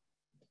tzedakah.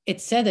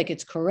 It's tzedek,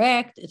 it's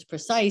correct, it's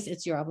precise,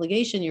 it's your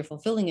obligation, you're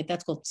fulfilling it.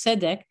 That's called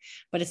tzedek,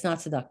 but it's not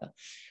tzedakah.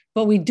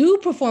 But we do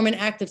perform an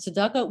act of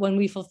tzedakah when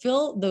we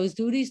fulfill those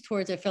duties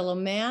towards our fellow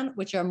man,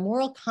 which our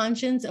moral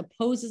conscience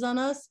opposes on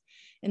us.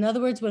 In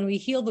other words, when we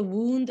heal the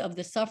wound of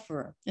the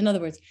sufferer. In other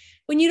words,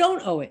 when you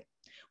don't owe it.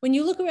 When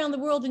you look around the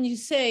world and you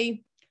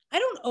say, I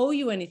don't owe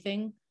you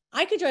anything.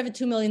 I could drive a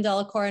 $2 million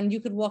car and you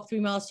could walk 3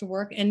 miles to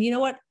work. And you know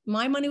what?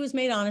 My money was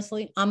made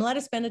honestly. I'm allowed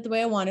to spend it the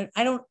way I want it.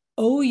 I don't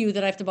owe you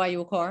that I have to buy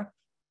you a car.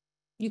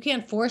 You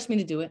can't force me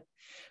to do it.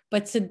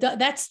 But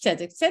that's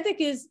tzedek. Tzedek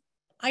is,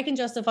 I can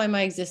justify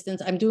my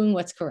existence. I'm doing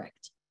what's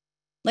correct.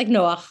 Like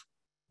Noach,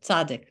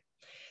 tzaddik.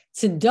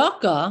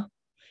 Tzedakah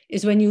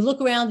is when you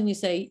look around and you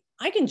say,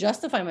 I can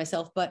justify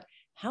myself, but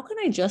how can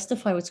I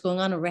justify what's going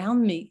on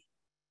around me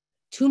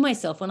to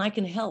myself when I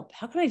can help?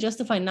 How can I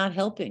justify not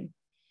helping?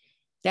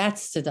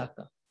 That's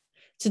tzedakah.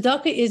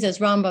 Tzedakah is, as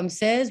Rambam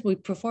says, we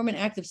perform an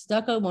act of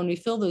tzedakah when we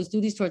fill those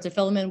duties towards a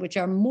fellow man, which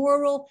our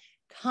moral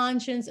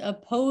conscience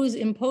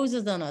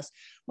imposes on us.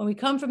 When we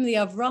come from the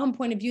Avraham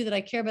point of view that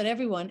I care about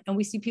everyone and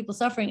we see people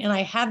suffering and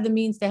I have the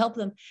means to help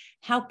them,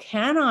 how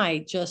can I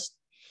just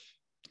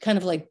kind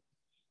of like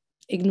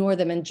ignore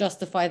them and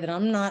justify that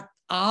I'm not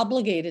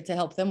obligated to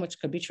help them, which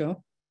could be true.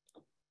 All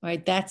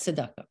right, that's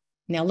tzedakah.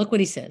 Now look what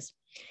he says.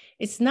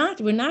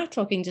 We're not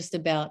talking just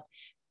about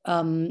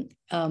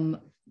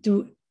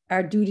do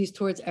our duties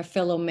towards our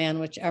fellow man,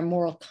 which our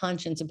moral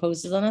conscience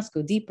imposes on us.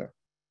 Go deeper.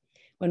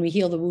 when we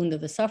heal the wound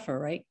of the sufferer,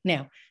 right?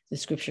 Now, the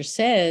scripture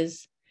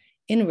says,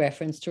 in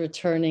reference to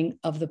returning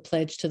of the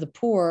pledge to the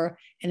poor,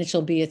 and it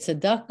shall be a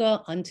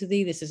tzedakah unto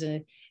thee. This is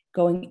a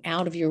going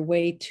out of your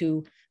way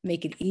to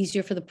make it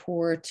easier for the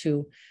poor,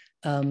 to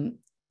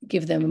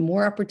give them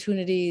more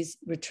opportunities,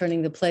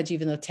 returning the pledge,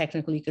 even though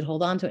technically you could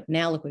hold on to it.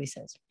 Now look what he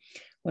says.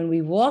 When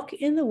we walk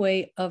in the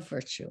way of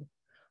virtue,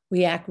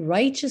 we act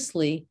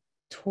righteously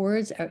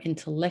towards our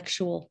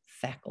intellectual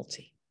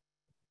faculty.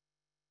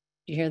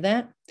 You hear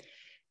that?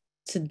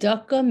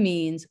 Tzedakah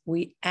means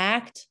we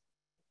act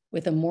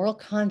with a moral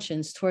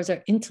conscience towards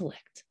our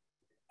intellect.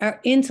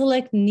 Our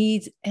intellect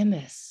needs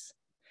emes.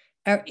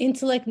 Our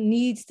intellect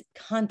needs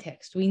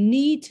context. We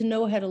need to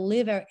know how to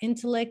live. Our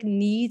intellect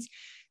needs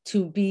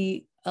to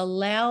be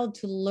allowed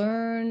to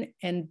learn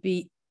and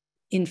be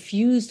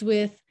infused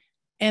with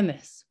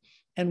emes.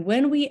 And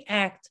when we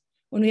act,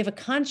 when we have a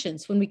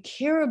conscience, when we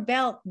care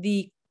about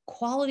the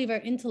quality of our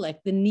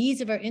intellect, the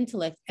needs of our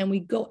intellect, and we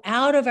go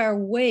out of our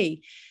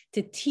way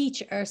to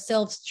teach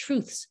ourselves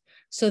truths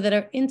so that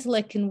our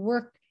intellect can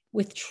work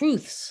with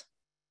truths,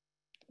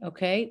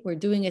 okay? We're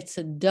doing a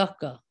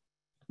tzedakah.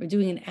 We're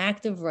doing an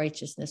act of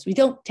righteousness. We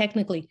don't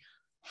technically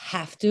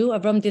have to.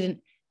 Avram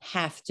didn't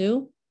have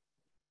to,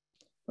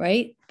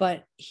 right?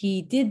 But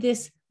he did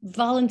this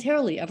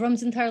voluntarily.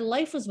 Avram's entire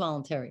life was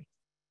voluntary,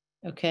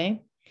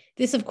 okay?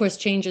 This, of course,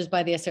 changes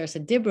by the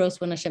Aseret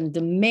Dibros when Hashem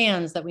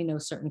demands that we know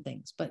certain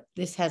things, but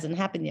this hasn't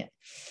happened yet.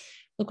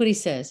 Look what he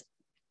says.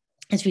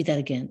 Let's read that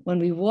again. When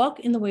we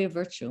walk in the way of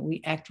virtue,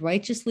 we act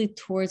righteously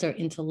towards our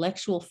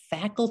intellectual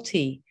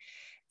faculty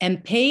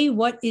and pay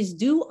what is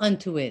due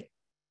unto it.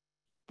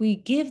 We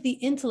give the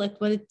intellect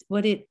what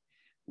it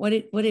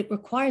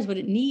requires, what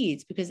it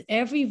needs, because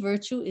every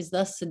virtue is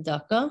thus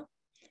tzedakah.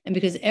 And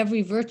because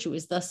every virtue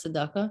is thus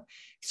tzedakah,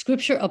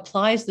 scripture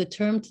applies the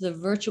term to the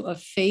virtue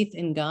of faith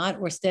in God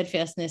or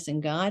steadfastness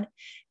in God.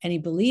 And he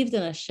believed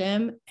in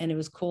Hashem, and it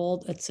was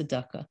called a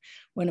tzedakah.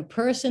 When a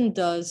person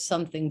does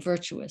something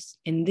virtuous,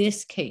 in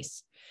this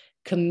case,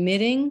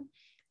 committing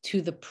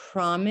to the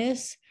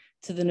promise,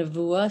 to the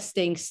nevuah,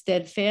 staying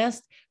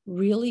steadfast,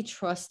 really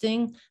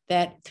trusting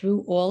that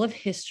through all of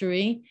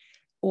history,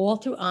 all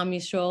through Am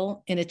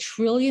Yisrael, in a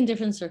trillion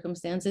different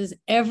circumstances,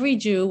 every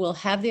Jew will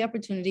have the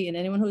opportunity, and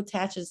anyone who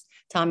attaches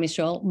to Am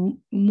Yisrael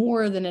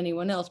more than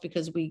anyone else,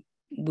 because we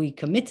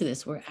commit to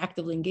this, we're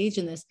actively engaged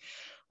in this,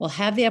 will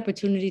have the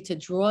opportunity to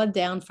draw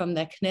down from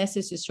that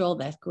Knesset Yisrael,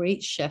 that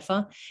great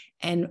Shefa,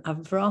 and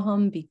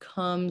Avraham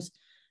becomes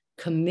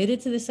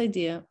committed to this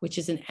idea, which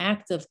is an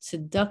act of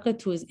tzedakah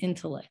to his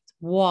intellect.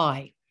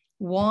 Why?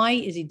 Why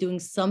is he doing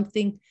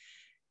something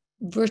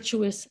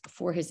virtuous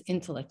for his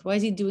intellect? Why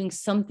is he doing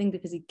something?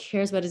 Because he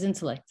cares about his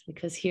intellect.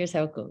 Because here's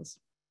how it goes.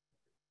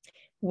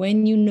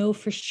 When you know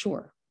for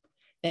sure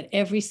that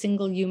every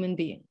single human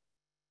being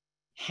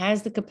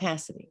has the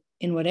capacity,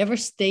 in whatever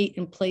state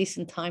and place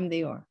and time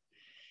they are,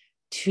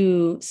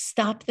 to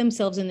stop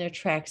themselves in their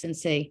tracks and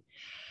say,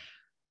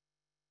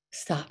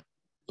 stop,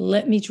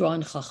 let me draw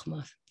on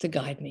Chachma to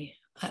guide me.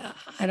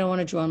 I don't want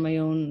to draw on my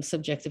own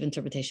subjective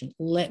interpretation.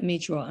 Let me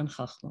draw on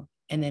Chachma.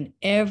 And then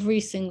every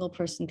single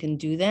person can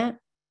do that.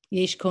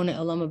 Yesh kona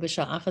elama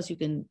b'sha achas. You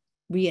can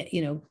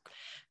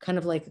kind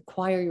of like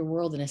acquire your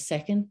world in a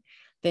second.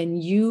 Then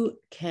you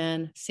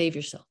can save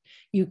yourself.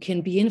 You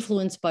can be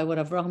influenced by what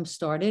Avraham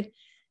started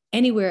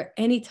anywhere,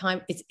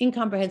 anytime. It's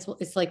incomprehensible.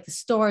 It's like the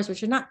stars,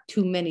 which are not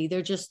too many.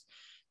 They're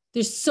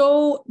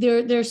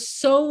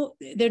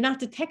not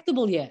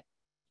detectable yet.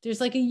 There's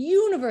like a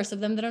universe of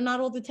them that are not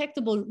all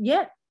detectable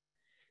yet,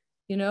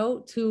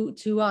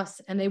 to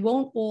us, and they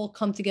won't all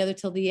come together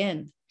till the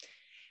end.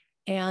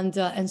 And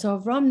so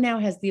Avram now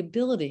has the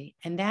ability,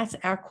 and that's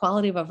our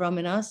quality of Avram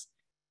in us.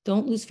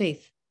 Don't lose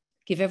faith.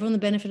 Give everyone the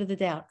benefit of the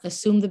doubt.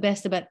 Assume the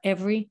best about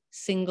every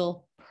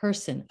single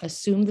person.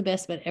 Assume the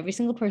best about every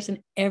single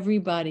person.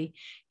 Everybody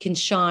can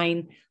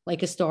shine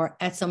like a star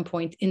at some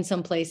point, in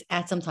some place,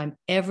 at some time.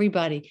 Every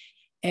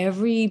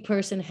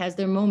person has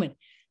their moment.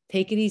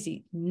 Take it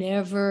easy.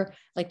 Never,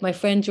 like my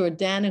friend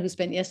Jordana, who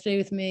spent yesterday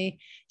with me,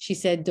 she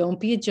said,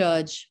 don't be a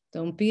judge.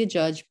 Don't be a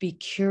judge. Be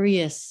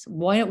curious.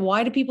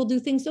 Why do people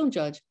do things? Don't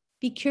judge.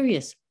 Be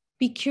curious.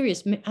 Be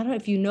curious. I don't know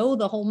if you know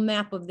the whole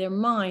map of their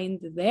mind,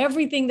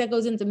 everything that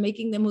goes into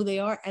making them who they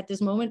are at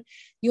this moment,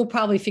 you'll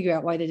probably figure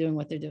out why they're doing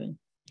what they're doing.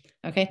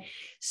 Okay.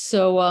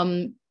 So,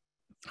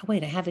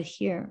 wait, I have it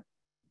here.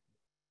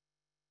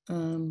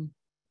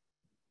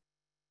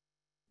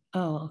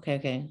 Oh,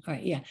 okay. All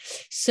right. Yeah.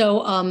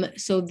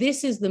 So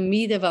this is the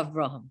Midah of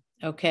Avraham.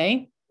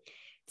 Okay.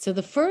 So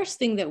the first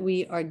thing that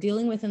we are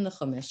dealing with in the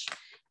Chumash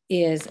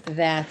is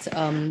that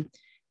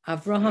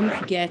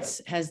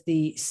Avraham has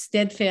the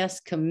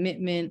steadfast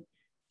commitment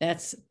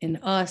that's in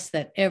us,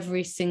 that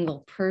every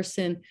single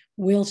person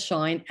will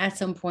shine at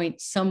some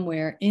point,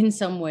 somewhere, in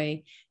some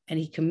way, and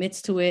he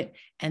commits to it.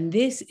 And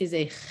this is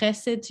a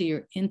chesed to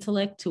your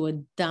intellect to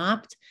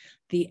adopt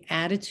the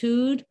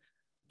attitude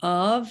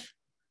of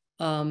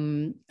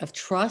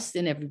trust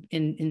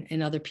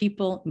in other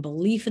people, in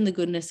belief in the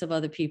goodness of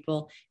other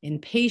people, in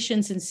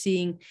patience and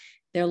seeing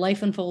their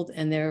life unfolds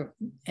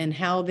and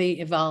how they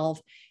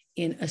evolve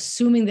in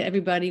assuming that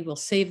everybody will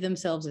save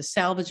themselves is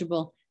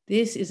salvageable.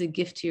 This is a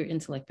gift to your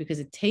intellect because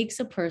it takes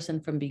a person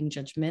from being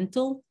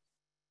judgmental,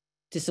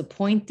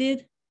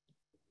 disappointed,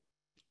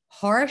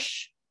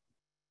 harsh,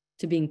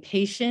 to being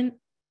patient,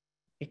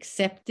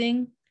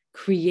 accepting,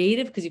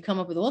 creative, because you come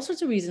up with all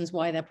sorts of reasons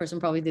why that person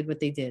probably did what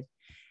they did.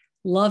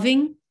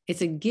 Loving,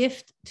 it's a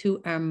gift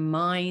to our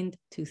mind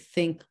to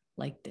think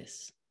like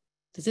this.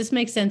 Does this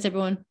make sense,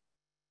 everyone?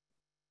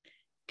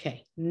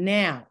 Okay,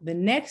 now the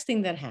next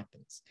thing that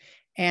happens,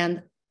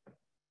 and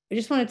I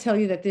just want to tell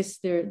you that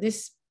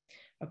this,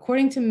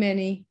 according to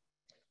many,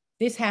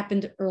 this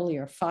happened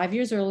earlier, 5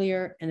 years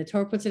earlier, and the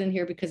Torah puts it in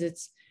here because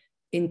it's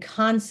in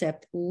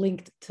concept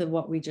linked to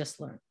what we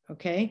just learned,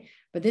 okay?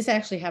 But this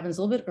actually happens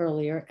a little bit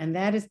earlier, and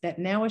that is that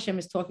now Hashem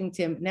is talking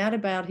to him not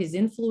about his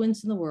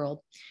influence in the world,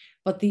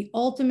 but the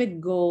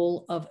ultimate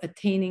goal of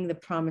attaining the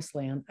promised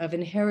land, of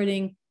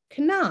inheriting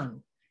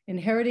Canaan,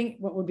 inheriting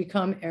what would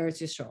become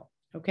Eretz Yisrael,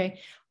 okay?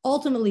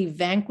 Ultimately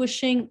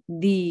vanquishing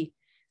the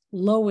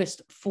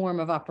lowest form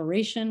of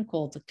operation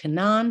called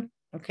Canaan,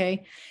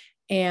 okay?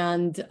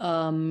 And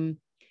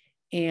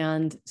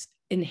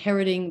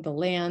inheriting the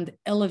land,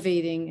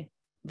 elevating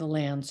the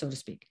land, so to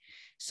speak.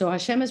 So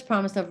Hashem has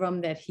promised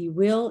Avram that he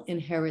will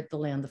inherit the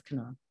land of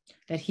Canaan,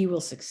 that he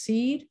will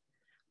succeed,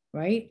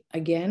 right?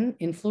 Again,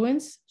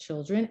 influence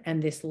children,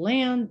 and this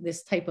land,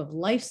 this type of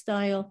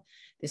lifestyle,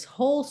 this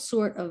whole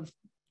sort of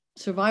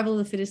survival of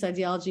the fittest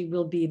ideology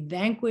will be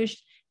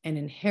vanquished and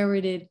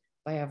inherited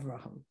by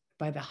Avraham,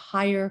 by the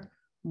higher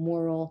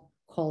moral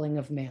calling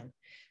of man.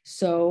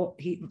 So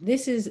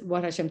this is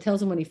what Hashem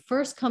tells him when he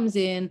first comes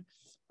in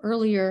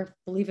earlier,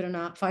 believe it or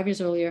not, 5 years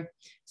earlier.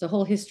 It's a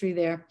whole history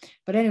there.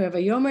 But anyway,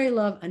 Vayomer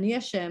love Ani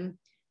Hashem,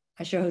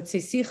 Asher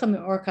hotzesicha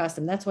me'or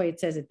kasdim. That's why it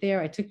says it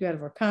there. I took you out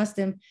of Or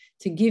Kasdim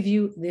to give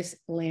you this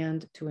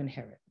land to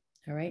inherit.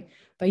 All right.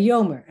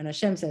 Vayomer, and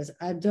Hashem says,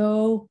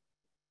 Ado,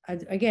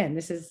 again,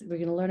 we're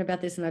going to learn about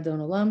this in Adon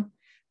Olam.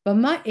 But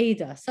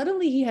Ma'eda,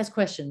 suddenly he has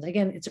questions.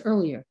 Again, it's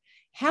earlier.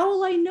 How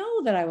will I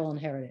know that I will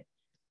inherit it?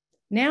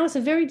 Now it's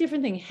a very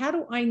different thing. How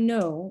do I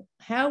know?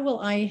 How will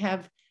I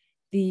have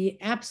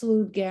the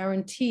absolute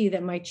guarantee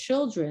that my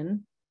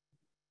children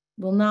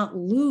will not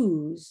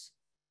lose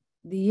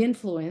the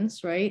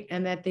influence, right?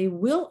 And that they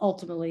will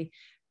ultimately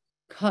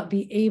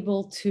be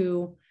able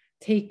to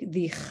take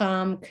the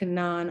Cham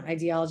Canaan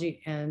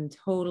ideology and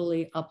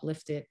totally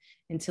uplift it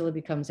until it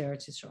becomes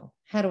Eretz Yisrael.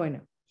 How do I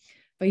know?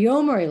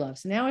 Vayomer love.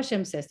 So now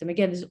Hashem says to him,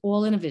 again, this is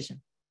all in a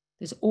vision.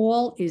 This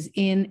all is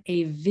in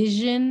a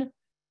vision,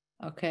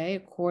 okay,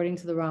 according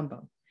to the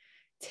Rambam.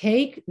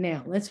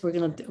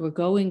 We're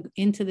going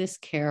into this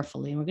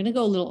carefully, and we're going to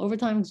go a little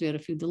overtime because we had a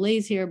few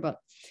delays here, but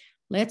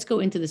let's go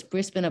into this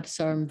Bris Ben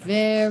Absarim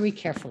very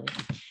carefully.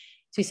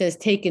 So he says,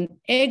 take an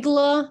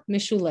egla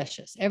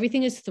mishuleshes.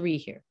 Everything is 3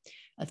 here.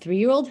 A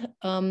 3-year-old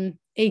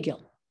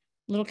egel,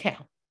 little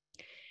cow.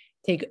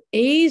 Take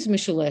A's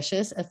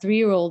mishuleshes, a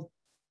 3-year-old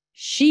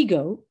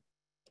she-goat.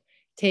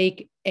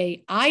 Take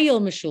a ayil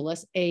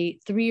mishulas, a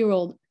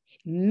 3-year-old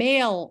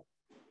male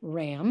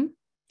ram,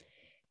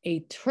 a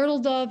turtle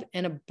dove,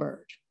 and a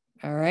bird.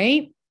 All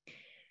right.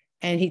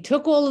 And he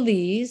took all of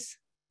these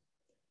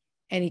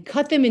and he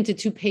cut them into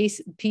 2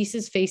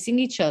 pieces facing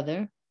each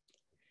other.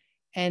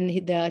 And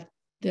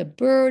the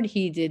bird,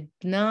 he did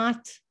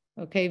not,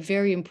 okay,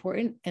 very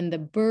important. And the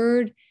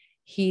bird,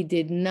 he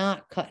did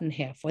not cut in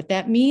half. What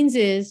that means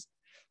is,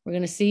 we're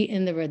going to see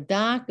in the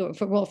Radak,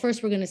 well,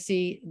 first we're going to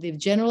see the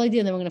general idea,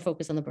 and then we're going to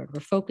focus on the bird.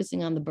 We're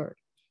focusing on the bird.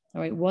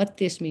 All right, what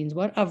this means,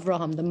 what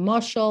Avraham, the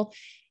mashal,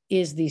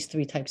 is these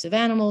 3 types of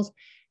animals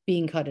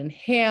being cut in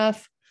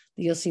half.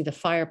 You'll see the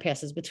fire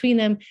passes between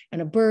them,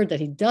 and a bird that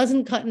he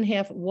doesn't cut in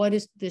half. What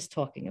is this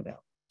talking about?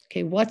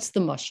 Okay, what's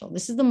the mashal?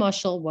 This is the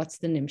mashal. What's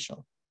the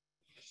nimshal?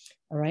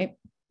 All right.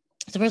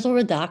 So first of all,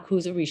 Radak,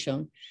 who's a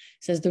Rishon,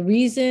 says the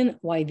reason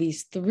why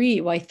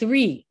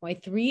three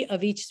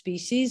of each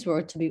species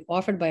were to be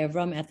offered by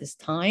Avram at this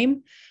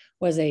time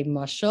was a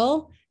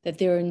mashal, that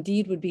there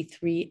indeed would be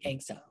 3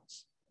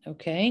 exiles.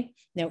 Okay.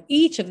 Now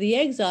each of the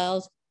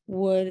exiles is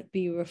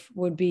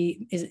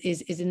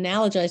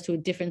analogized to a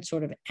different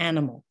sort of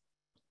animal.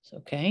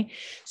 Okay.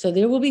 So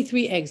there will be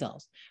 3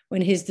 exiles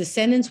when his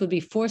descendants would be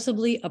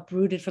forcibly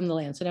uprooted from the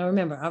land. So now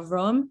remember,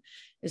 Avram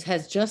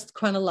has just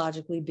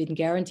chronologically been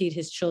guaranteed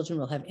his children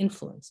will have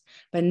influence.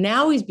 But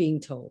now he's being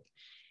told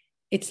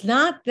it's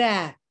not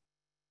that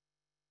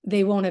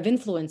they won't have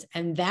influence,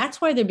 and that's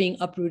why they're being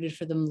uprooted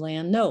from the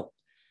land. No,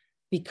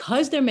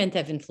 because they're meant to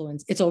have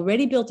influence, it's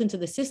already built into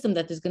the system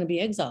that there's going to be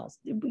exiles.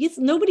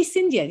 Nobody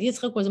sinned yet.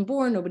 Yitzchak wasn't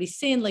born. Nobody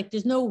sinned. Like,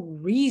 there's no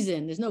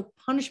reason. There's no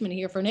punishment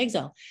here for an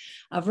exile.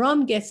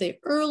 Avram gets an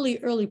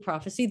early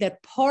prophecy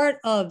that part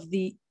of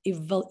the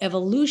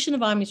evolution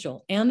of Am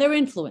Yisrael and their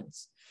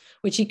influence,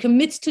 which he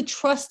commits to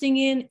trusting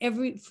in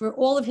for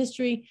all of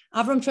history.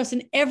 Avram trusts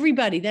in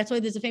everybody. That's why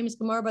there's a famous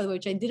Gemara, by the way,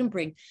 which I didn't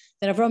bring,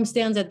 that Avram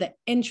stands at the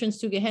entrance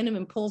to Gehenna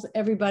and pulls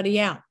everybody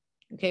out,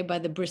 okay, by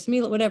the bris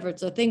milah, whatever,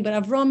 it's a thing,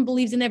 but Avram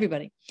believes in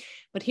everybody.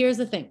 But here's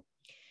the thing.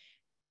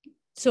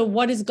 So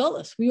what is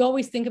Gullus? We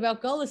always think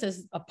about Gullus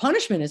as a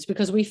punishment. It's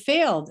because we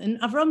failed.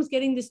 And Avram's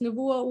getting this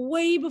nevuah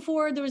way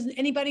before there was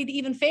anybody to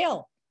even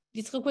fail.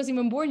 Yitzchak wasn't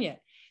even born yet.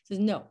 He says,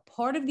 no,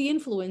 part of the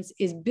influence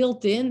is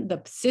built in.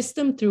 The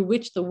system through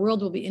which the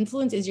world will be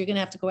influenced is you're going to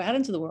have to go out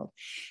into the world.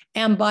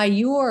 And by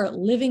your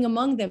living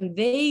among them,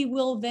 they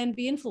will then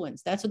be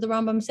influenced. That's what the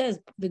Rambam says.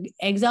 The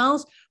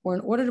exiles were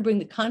in order to bring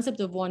the concept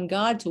of one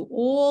God to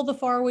all the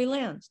faraway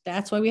lands.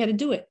 That's why we had to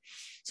do it.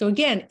 So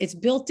again, it's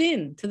built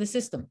in to the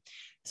system.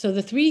 So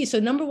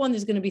number one,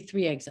 there's going to be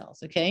 3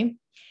 exiles, okay?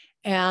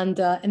 And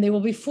they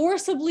will be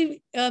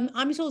forcibly, Am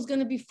Yisrael is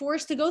going to be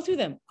forced to go through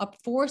them,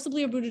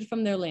 forcibly uprooted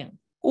from their land.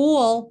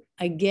 All,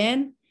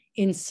 again,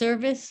 in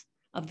service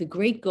of the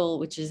great goal,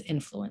 which is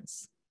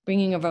influence,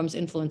 bringing Avram's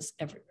influence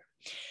everywhere.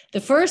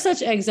 The first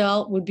such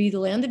exile would be the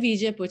land of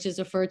Egypt, which is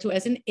referred to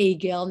as an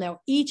Egel. Now,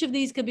 each of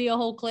these could be a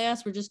whole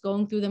class. We're just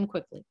going through them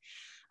quickly.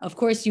 Of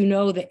course, you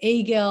know the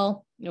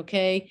Egel,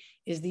 okay,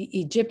 is the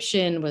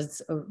Egyptian,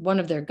 was one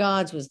of their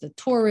gods, was the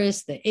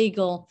Taurus, the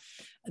Egel,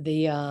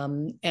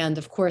 and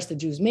of course, the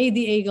Jews made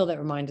the Egel that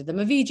reminded them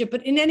of Egypt.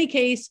 But in any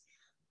case,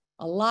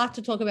 a lot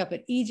to talk about,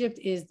 but Egypt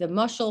is the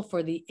mashal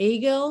for the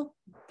Egel.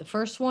 The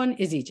first one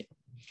is Egypt.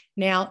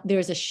 Now,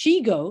 there's a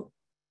she-goat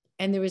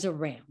and there is a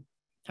ram.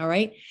 All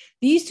right.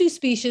 These 2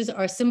 species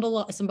are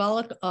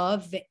symbolic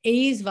of the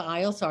A's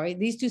Va'il.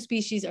 These 2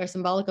 species are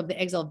symbolic of the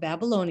exile of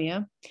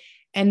Babylonia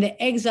and the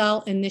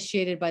exile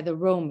initiated by the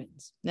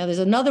Romans. Now, there's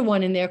another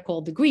one in there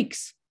called the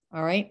Greeks.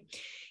 All right.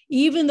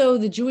 Even though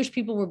the Jewish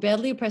people were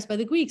badly oppressed by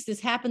the Greeks, this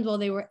happened while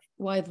they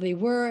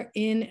were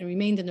in and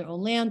remained in their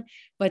own land,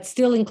 but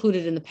still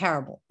included in the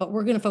parable. But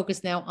we're going to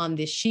focus now on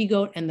the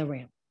she-goat and the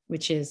ram,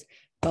 which is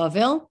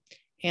Bavel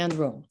and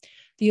Rome.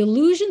 The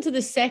allusion to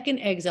the second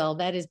exile,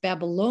 that is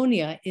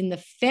Babylonia, in the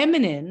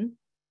feminine,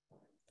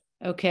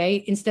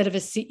 okay, instead of a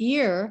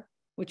seir,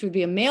 which would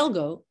be a male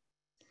goat.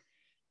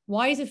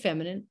 Why is it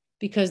feminine?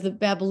 Because the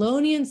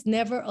Babylonians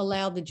never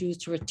allowed the Jews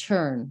to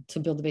return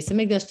to build the Beis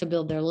Hamikdash, to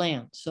build their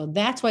land. So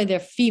that's why they're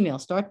female.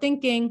 Start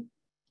thinking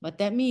what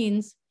that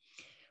means.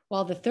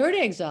 While the third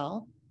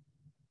exile,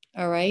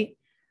 all right,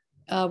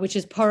 which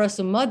is Paras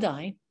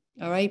Umadai,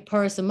 all right,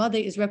 Paras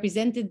Umadai is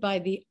represented by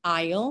the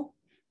Ayil,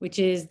 which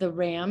is the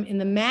ram in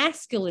the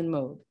masculine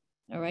mode,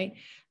 all right?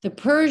 The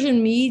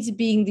Persian Medes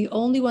being the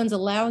only ones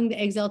allowing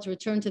the exile to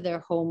return to their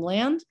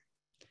homeland.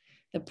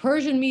 The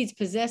Persian Medes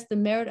possess the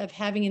merit of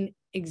having an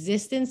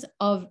existence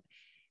of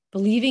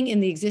believing in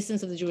the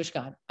existence of the Jewish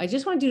God. I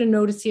just want you to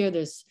notice here,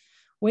 there's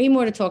way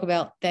more to talk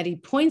about, that he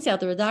points out,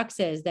 the Radak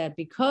says that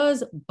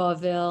because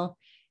Bavel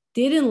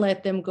didn't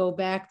let them go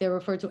back, they're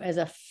referred to as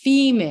a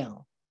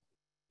female.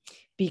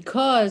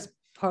 Because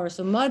Paras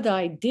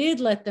Umadai did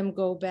let them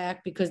go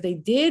back because they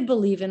did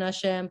believe in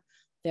Hashem,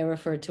 they're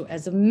referred to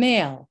as a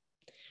male.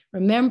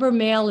 Remember,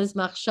 male is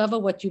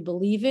machshava, what you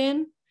believe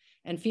in,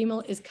 and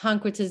female is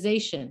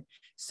concretization.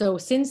 So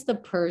since the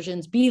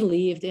Persians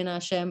believed in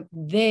Hashem,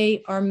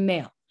 they are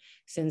male.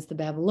 Since the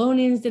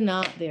Babylonians did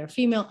not, they are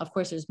female. Of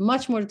course, there's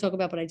much more to talk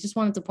about, but I just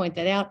wanted to point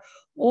that out.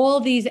 All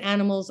these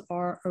animals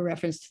are a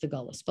reference to the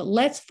Gullus, but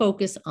let's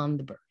focus on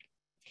the bird.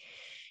 It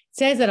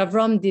says that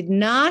Avram did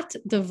not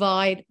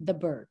divide the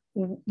bird.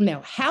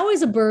 Now, how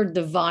is a bird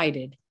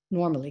divided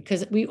normally?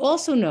 Because we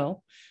also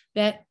know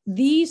that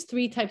these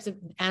 3 types of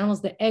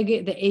animals, the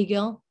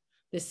egel,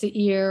 the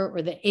seir,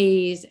 or the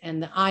A's,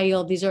 and the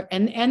ayil, these are,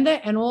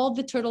 and all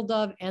the turtle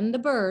dove and the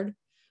bird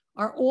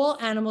are all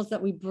animals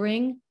that we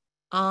bring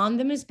on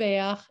the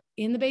Mizbeach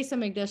in the Beis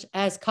Hamikdash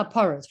as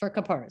kaparas, for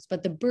kaparas.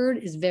 But the bird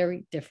is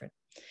very different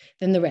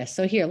than the rest.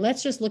 So here,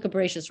 let's just look at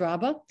Bereshis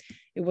Rabbah.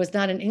 It was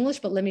not in English,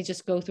 but let me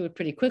just go through it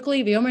pretty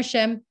quickly. V'yomer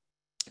Hashem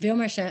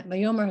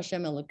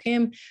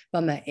Elokim,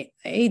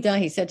 B'ma'eda,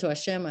 he said to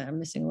Hashem, I'm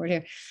missing a word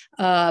here,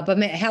 but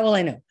how will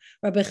I know?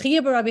 Rabbi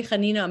Chia bar Rabbi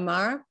Chanina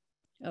Amar,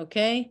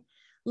 okay,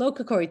 Lo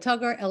kakori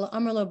tagar, ela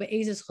amar lo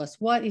be'ezes chus.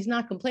 What? He's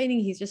not complaining,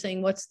 he's just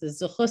saying, what's the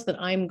zechus that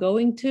I'm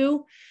going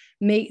to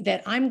make,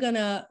 that I'm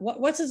gonna,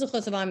 what's the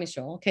zechus of Am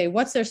Yisrael? Okay,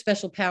 what's their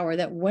special power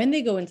that when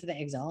they go into the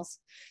exiles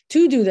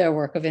to do their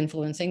work of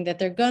influencing, that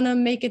they're gonna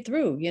make it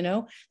through,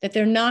 that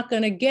they're not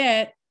gonna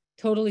get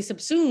totally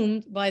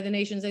subsumed by the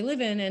nations they live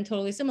in and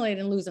totally assimilate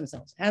and lose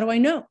themselves. How do I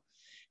know?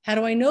 How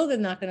do I know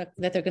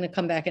that they're gonna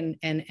come back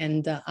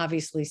and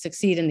obviously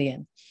succeed in the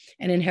end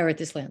and inherit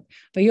this land?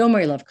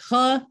 Vayomer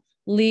Lavcha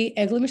li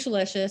eglim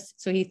shaleshes.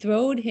 So he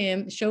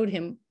showed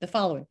him the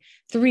following: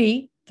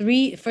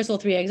 first of all,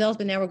 3 exiles,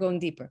 but now we're going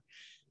deeper.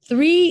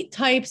 3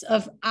 types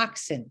of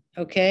oxen,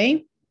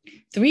 okay?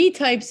 3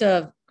 types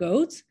of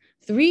goats,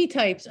 3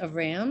 types of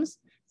rams,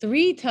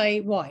 3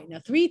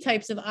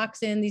 types of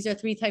oxen. These are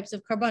 3 types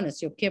of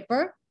karbanos: Yom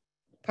Kippur,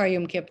 Par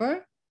Yom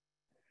Kippur,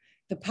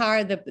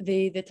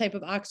 the type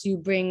of ox you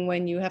bring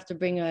when you have to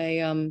bring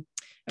a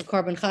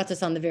carbon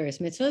chatas on the various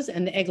mitzvahs,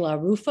 and the egla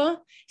rufa.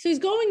 So he's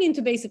going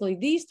into basically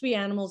these 3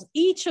 animals.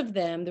 Each of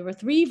them, there were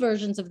 3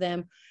 versions of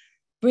them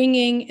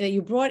that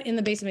you brought in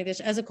the Beis Hamikdash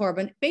as a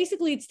carbon.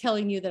 Basically, it's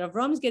telling you that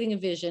Avram's getting a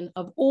vision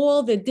of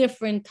all the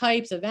different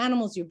types of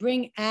animals you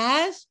bring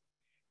as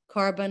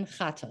carbon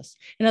chatas.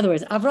 In other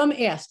words, Avram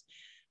asked,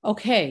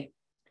 okay,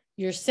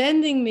 you're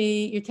telling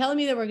me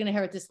that we're going to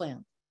inherit this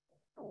land.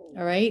 All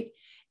right.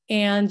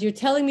 And you're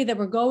telling me that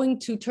we're going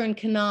to turn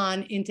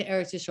Canaan into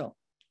Eretz Yisrael.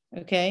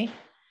 Okay.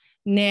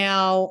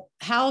 Now,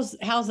 how's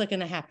that going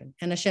to happen?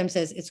 And Hashem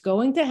says, it's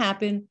going to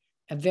happen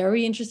a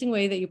very interesting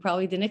way that you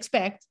probably didn't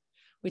expect,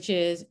 which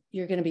is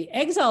you're going to be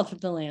exiled from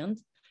the land.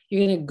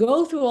 You're going to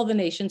go through all the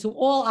nations who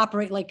all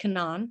operate like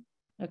Canaan.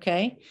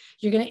 Okay.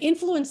 You're going to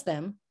influence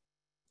them.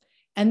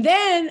 And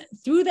then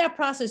through that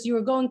process, you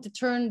are going to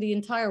turn the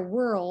entire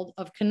world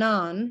of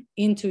Canaan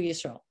into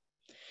Yisrael.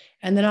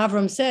 And then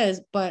Avram says,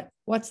 but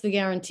what's the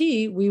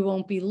guarantee we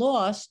won't be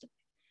lost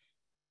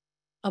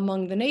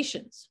among the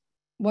nations?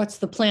 What's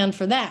the plan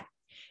for that?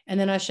 And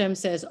then Hashem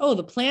says, oh,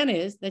 the plan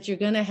is that you're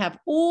going to have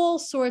all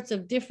sorts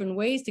of different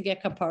ways to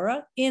get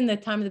kapara. In the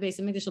time of the Beis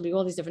Hamikdash, there'll be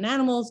all these different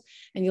animals,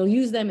 and you'll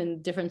use them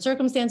in different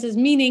circumstances,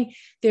 meaning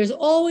there's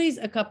always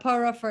a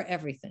kapara for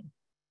everything.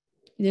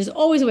 There's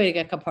always a way to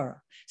get kapara.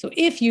 So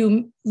if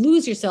you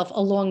lose yourself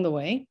along the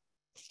way,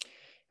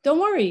 don't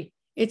worry.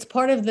 It's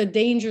part of the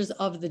dangers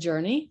of the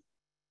journey.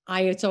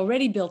 It's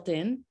already built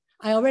in.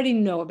 I already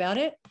know about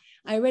it.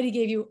 I already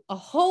gave you a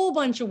whole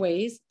bunch of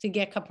ways to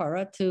get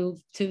kapara,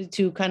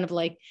 to kind of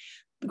like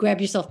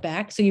grab yourself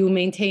back so you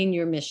maintain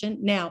your mission.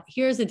 Now,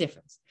 here's the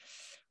difference.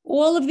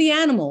 All of the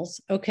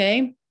animals,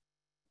 okay,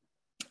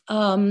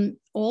 all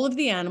of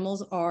the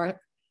animals are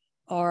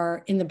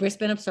in the Bris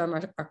Ben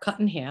Absarim are cut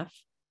in half,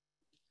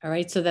 all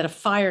right, so that a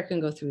fire can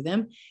go through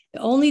them. The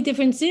only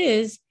difference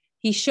is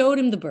he showed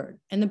him the bird,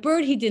 and the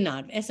bird he did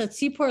not. Esat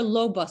Tzipor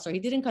lo basar. He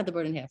didn't cut the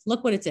bird in half.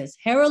 Look what it says.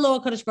 Hera lo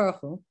HaKadosh Baruch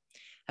Hu.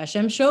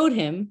 Hashem showed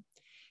him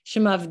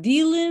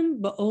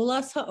shemavdilim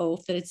ba'olas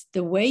ha'of, that it's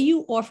the way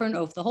you offer an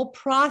oath, the whole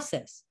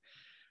process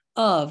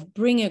of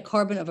bringing a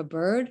carbon of a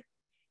bird.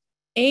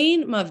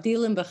 Ein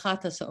mavdilim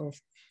b'chatas ha'of.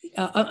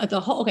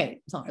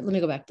 Let me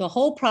go back. The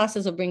whole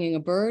process of bringing a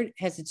bird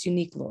has its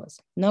unique laws.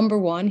 Number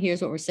one,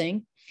 here's what we're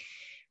saying.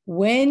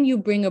 When you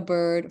bring a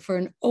bird for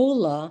an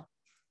ola,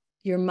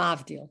 you're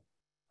mavdil.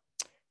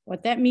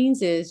 What that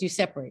means is you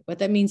separate. What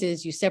that means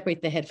is you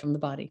separate the head from the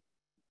body.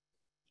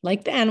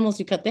 Like the animals,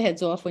 you cut the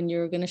heads off when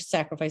you're going to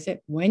sacrifice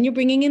it. When you're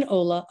bringing in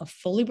ola, a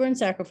fully burned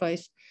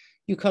sacrifice,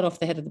 you cut off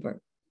the head of the bird.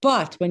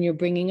 But when you're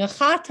bringing a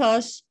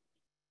chatas,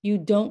 you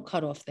don't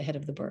cut off the head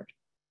of the bird.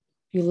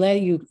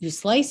 You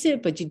slice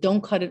it, but you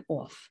don't cut it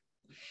off.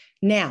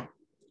 Now,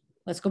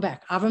 let's go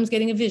back. Avram's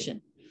getting a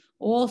vision.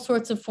 All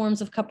sorts of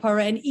forms of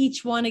kapara, and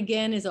each one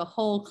again is a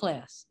whole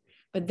class.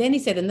 But then he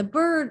said, and the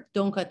bird,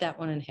 don't cut that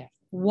one in half.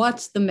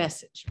 What's the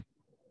message?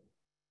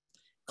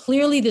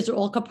 Clearly, these are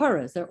all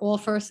kaparas. They're all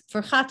for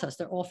chatas.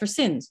 They're all for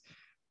sins.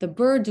 The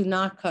bird do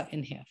not cut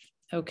in half.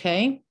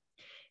 Okay,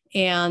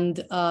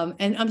 and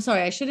I'm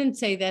sorry, I shouldn't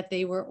say that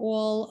they were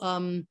all.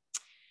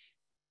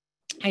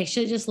 I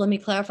should just let me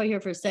clarify here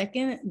for a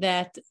second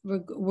that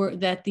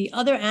that the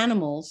other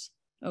animals.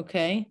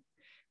 Okay,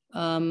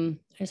 I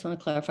just want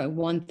to clarify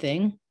one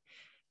thing.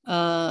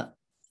 1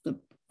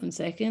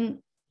 second.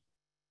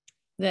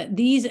 That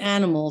these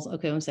animals.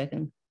 Okay, 1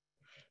 second.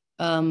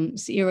 No,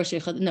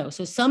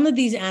 so some of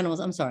these animals,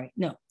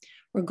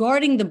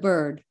 regarding the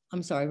bird,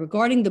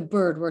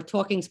 we're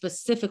talking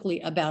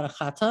specifically about a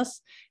chatas,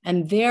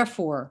 and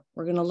therefore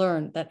we're going to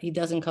learn that he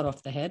doesn't cut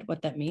off the head,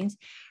 what that means.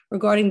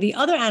 Regarding the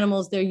other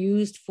animals, they're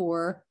used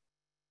for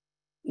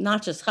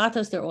not just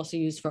chatas, they're also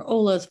used for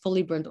olas,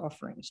 fully burnt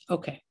offerings.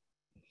 Okay.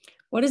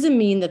 What does it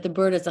mean that the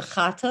bird is a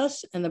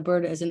chatas and the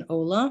bird is an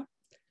ola?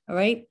 All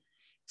right.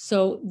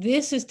 So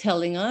this is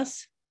telling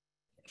us,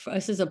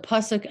 this is a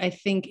pasuk, I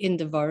think, in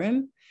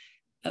Devarim,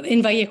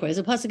 in Vayikra. There's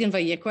a pasuk in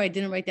Vayikra. I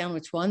didn't write down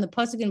which one. The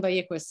pasuk in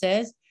Vayikra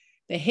says,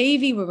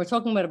 "Behavi," where we're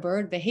talking about a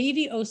bird.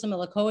 "Behavi osam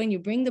el kohen." You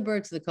bring the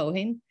bird to the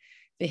kohen.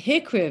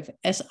 "Vehikriv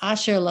es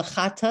asher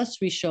lachatas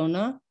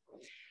rishona,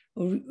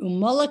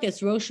 umalak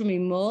es rosh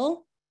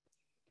mimol,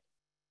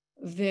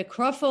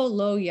 vekrafo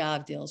lo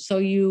yavdil." So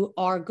you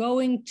are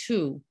going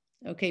to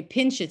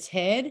pinch its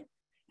head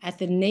at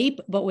the nape,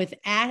 but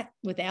without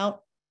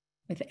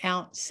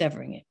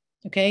severing it.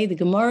 Okay, the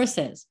Gemara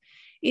says,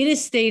 it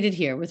is stated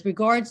here with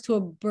regards to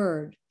a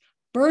bird,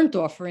 burnt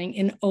offering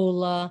in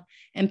ola,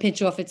 and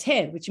pinch off its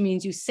head, which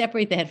means you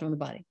separate the head from the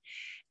body.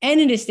 And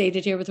it is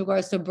stated here with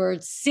regards to a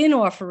bird's sin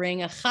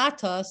offering, a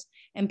chatas,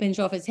 and pinch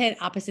off its head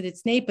opposite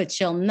its nape, but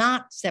shall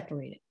not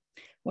separate it.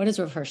 What does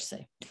Rav Hirsch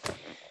say?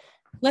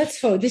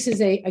 This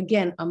is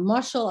again a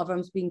mashal.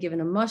 Avram's being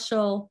given a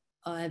mashal.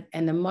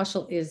 And the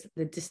mashal is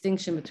the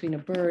distinction between a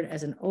bird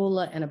as an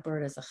ola and a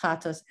bird as a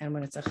chatas. And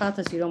when it's a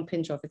chatas, you don't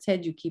pinch off its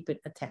head, you keep it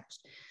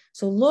attached.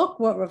 So look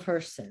what Rav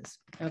Hirsch says,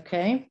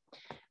 okay?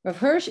 Rav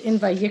Hirsch in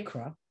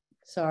Vayikra,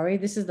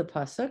 this is the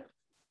pasuk,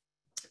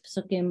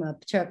 Psukim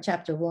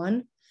chapter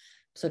 1,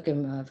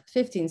 Psukim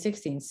 15,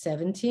 16,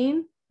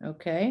 17,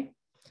 okay?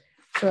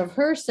 So Rav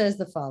Hirsch says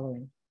the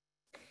following.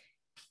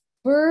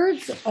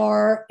 Birds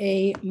are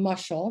a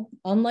mashal,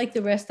 unlike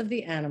the rest of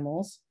the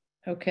animals,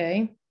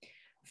 okay?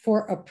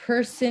 For a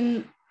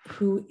person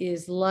who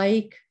is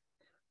like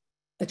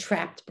a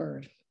trapped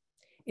bird.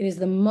 It is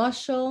the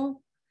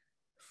mashal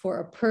for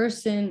a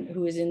person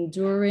who is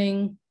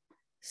enduring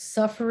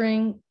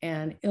suffering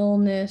and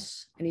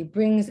illness. And he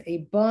brings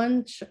a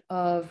bunch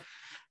of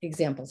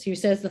examples. He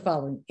says the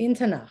following: in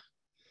Tanakh,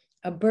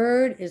 a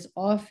bird is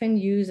often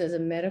used as a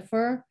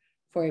metaphor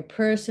for a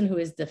person who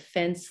is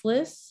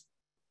defenseless,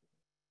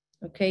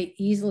 okay,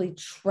 easily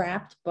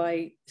trapped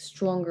by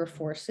stronger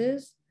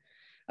forces.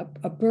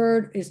 A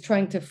bird is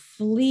trying to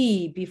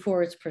flee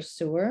before its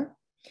pursuer.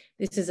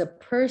 This is a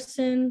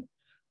person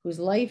whose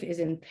life is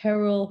in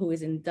peril, who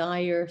is in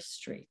dire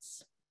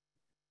straits.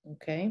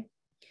 Okay.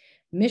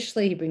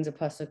 Mishle, he brings a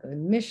pasuk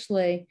in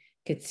Mishle,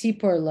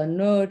 Ketzipor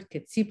lanod,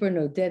 Ketzipor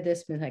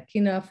nodedes min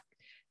hakinaf,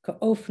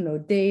 Ka'of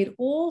noded,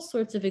 all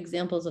sorts of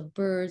examples of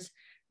birds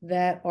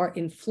that are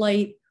in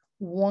flight,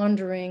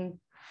 wandering,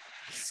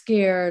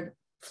 scared,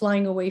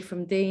 flying away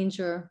from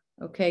danger,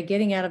 okay,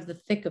 getting out of the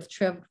thick of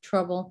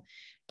trouble.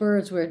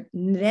 Birds where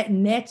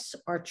nets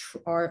are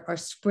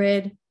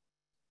spread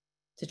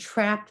to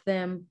trap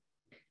them.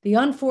 The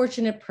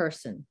unfortunate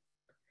person,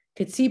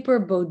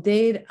 Ketzipor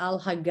boded al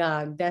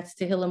hagag, that's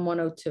Tehillim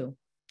 102,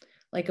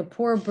 like a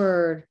poor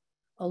bird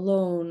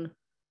alone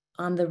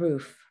on the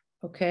roof,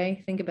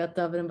 okay? Think about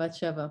David and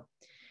Bathsheba.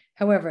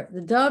 However,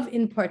 the dove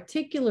in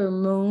particular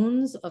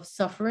moans of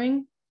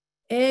suffering.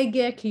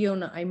 Ege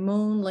kiyona, I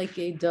moan like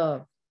a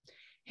dove.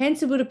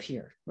 Hence it would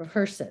appear, Rav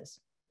Hirsch says,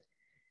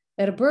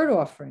 that a bird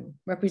offering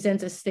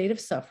represents a state of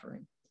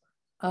suffering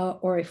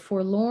or a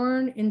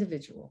forlorn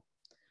individual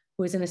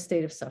who is in a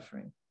state of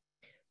suffering.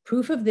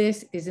 Proof of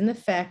this is in the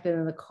fact that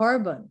in the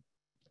korban,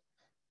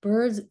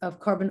 birds of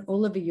korban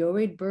ola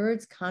v'yored,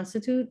 birds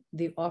constitute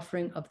the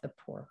offering of the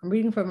poor. I'm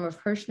reading from Rav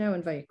Hirsch now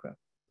in Vayikra.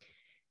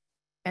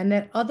 And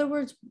that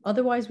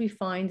otherwise we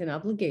find an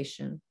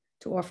obligation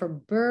to offer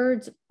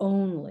birds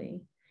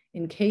only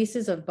in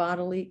cases of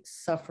bodily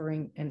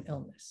suffering and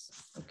illness,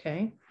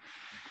 okay?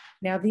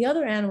 Now, the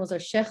other animals are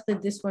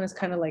shechted. This one is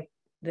kind of like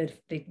they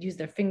use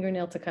their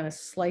fingernail to kind of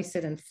slice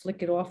it and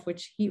flick it off,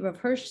 which Rav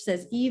Hirsch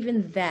says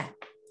even that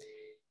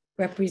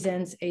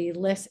represents a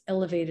less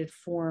elevated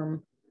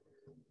form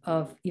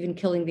of even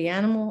killing the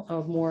animal,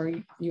 of more,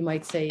 you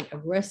might say,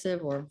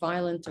 aggressive or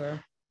violent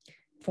or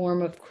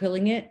form of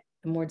killing it,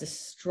 a more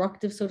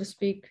destructive, so to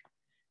speak.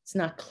 It's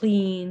not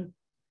clean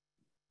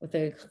with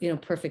a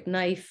perfect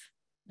knife,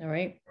 all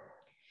right?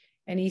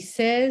 And he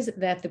says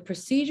that the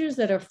procedures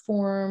that are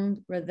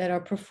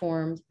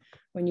performed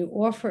when you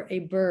offer a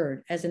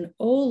bird as an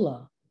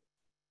ola,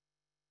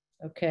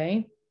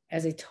 okay,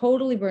 as a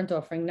totally burnt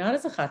offering, not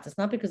as a chatas,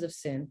 not because of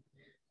sin,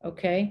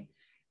 okay,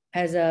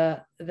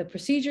 the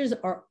procedures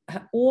are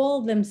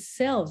all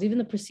themselves, even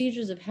the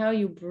procedures of how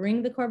you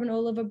bring the korban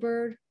ola of a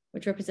bird,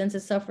 which represents a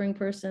suffering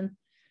person,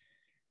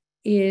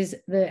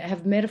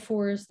 have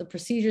metaphors. The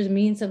procedures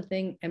mean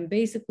something, and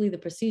basically the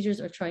procedures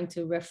are trying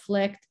to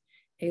reflect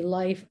a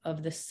life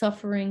of the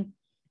suffering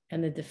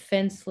and the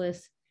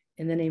defenseless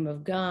in the name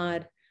of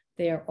God.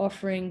 They are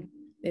offering,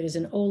 it is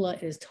an ola,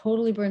 it is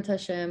totally burnt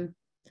Hashem.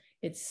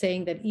 It's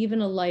saying that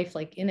even a life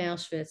like in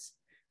Auschwitz,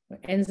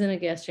 ends in a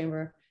gas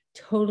chamber,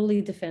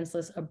 totally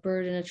defenseless, a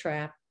bird in a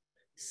trap,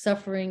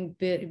 suffering,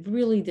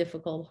 really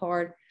difficult,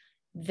 hard,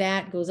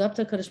 that goes up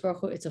to Kadosh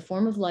Baruch Hu. It's a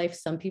form of life.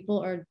 Some people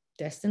are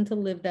destined to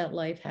live that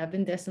life, have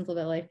been destined to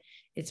live that life.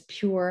 It's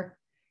pure,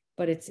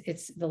 but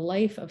it's the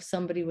life of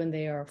somebody when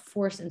they are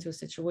forced into a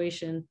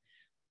situation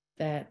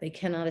that they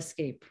cannot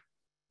escape,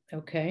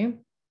 okay?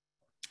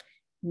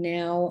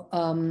 Now,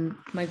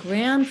 my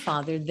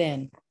grandfather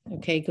then,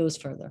 okay, goes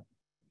further.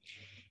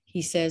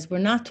 He says, we're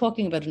not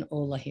talking about an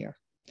ola here.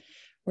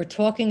 We're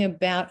talking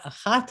about a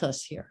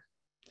chatas here.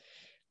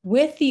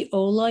 With the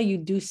ola, you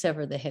do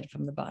sever the head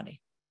from the body,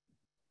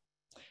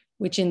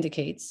 which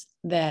indicates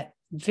that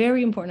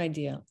very important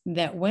idea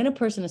that when a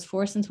person is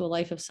forced into a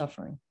life of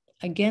suffering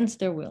against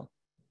their will,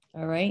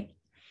 all right,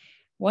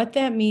 what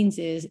that means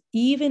is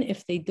even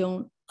if they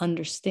don't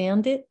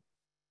understand it,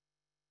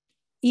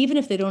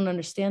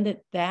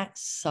 that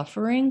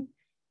suffering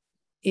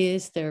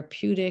is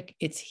therapeutic,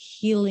 it's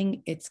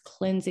healing, it's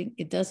cleansing.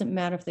 It doesn't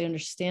matter if they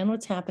understand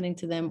what's happening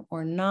to them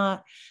or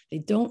not. They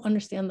don't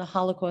understand the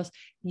Holocaust,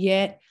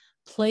 yet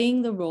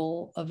playing the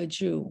role of a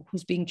Jew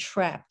who's being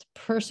trapped,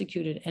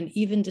 persecuted, and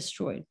even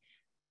destroyed.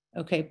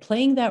 Okay,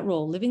 playing that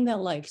role, living that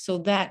life, so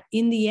that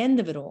in the end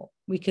of it all,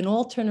 we can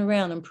all turn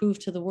around and prove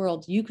to the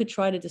world, you could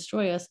try to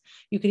destroy us,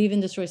 you could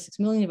even destroy 6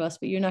 million of us,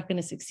 but you're not going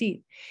to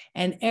succeed.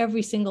 And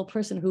every single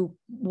person who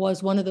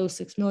was one of those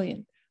 6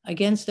 million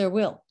against their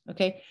will,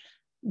 okay,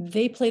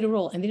 they played a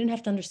role and they didn't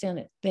have to understand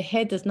it. The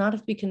head does not have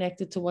to be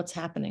connected to what's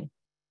happening.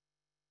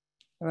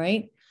 All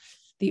right.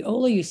 The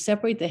ola, you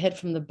separate the head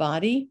from the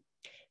body.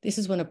 This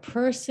is when a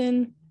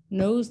person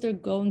knows they're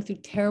going through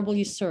terrible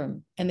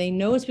yisurim, and they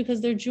know it's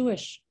because they're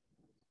Jewish.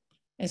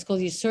 And it's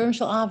called yisurim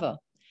shel ava.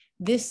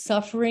 This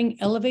suffering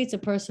elevates a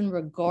person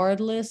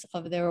regardless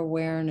of their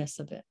awareness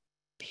of it,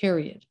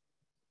 period.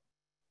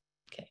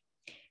 Okay.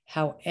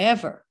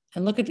 However,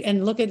 and look at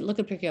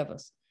Pirkei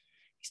Avos.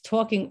 He's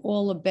talking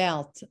all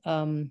about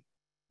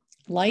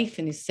life,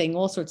 and he's saying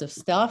all sorts of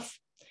stuff.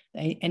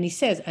 And he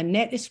says, a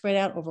net is spread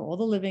out over all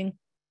the living.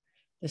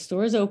 The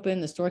store is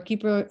open, the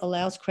storekeeper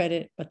allows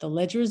credit, but the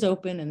ledger is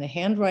open and the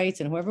hand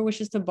writes, and whoever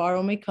wishes to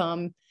borrow may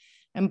come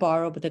and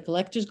borrow, but the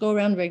collectors go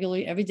around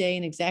regularly every day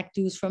and exact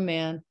dues from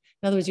man.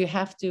 In other words, you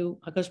have to,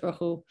 HaKadosh Baruch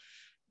Hu,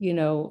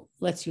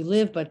 lets you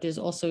live, but there's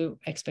also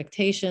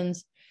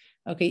expectations.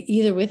 Okay,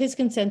 either with his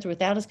consent or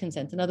without his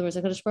consent. In other words,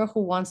 HaKadosh Baruch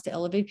Hu wants to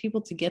elevate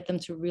people to get them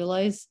to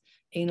realize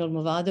Ein Od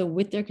Milvado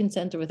with their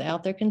consent or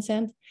without their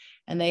consent.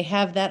 And they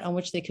have that on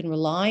which they can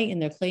rely in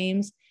their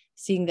claims,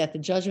 seeing that the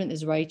judgment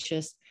is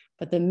righteous.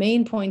 But the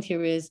main point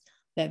here is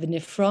that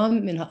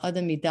v'nifram min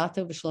ha'adam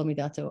midato v'shlo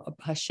midato.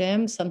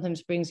 Hashem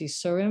sometimes brings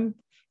Yisurim,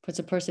 puts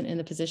a person in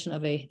the position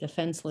of a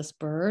defenseless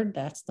bird.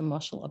 That's the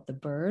mashal of the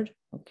bird.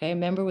 Okay,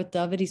 remember with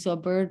David, he saw a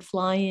bird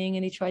flying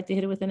and he tried to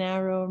hit it with an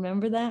arrow.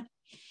 Remember that?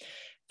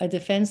 A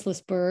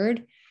defenseless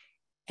bird.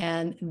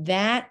 And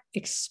that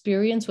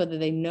experience, whether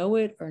they know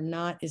it or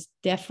not, is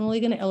definitely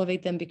going to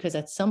elevate them, because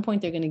at some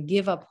point they're going to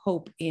give up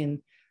hope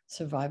in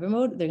survivor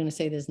mode. They're going to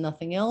say, there's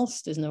nothing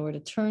else. There's nowhere to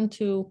turn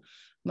to.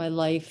 My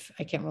life,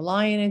 I can't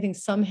rely on anything.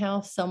 Somehow,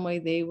 some way,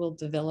 they will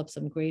develop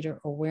some greater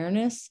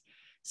awareness,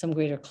 some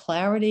greater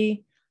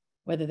clarity,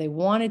 whether they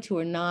wanted to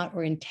or not,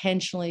 or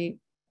intentionally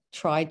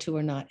tried to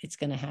or not. It's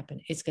going to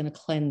happen. It's going to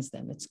cleanse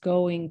them. It's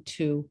going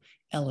to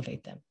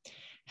elevate them.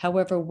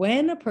 However,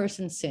 when a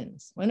person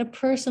sins, when a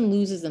person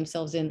loses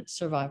themselves in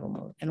survival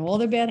mode and all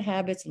their bad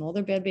habits and all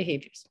their bad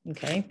behaviors,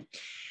 okay,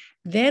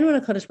 then when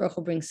HaKadosh Baruch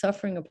Hu brings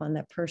suffering upon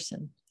that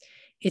person,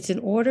 it's in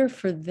order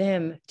for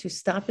them to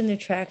stop in their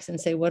tracks and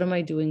say, what am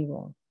I doing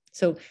wrong?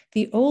 So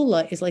the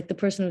Ola is like the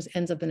person who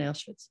ends up in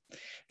Auschwitz.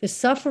 The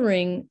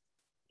suffering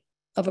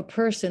of a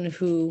person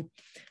who,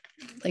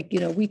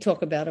 we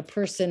talk about a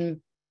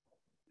person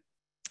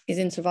is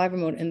in survivor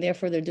mode, and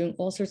therefore they're doing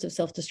all sorts of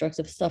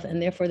self-destructive stuff,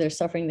 and therefore they're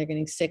suffering, they're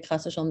getting sick,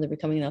 chas v'shalom, they're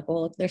becoming an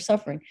alcoholic, they're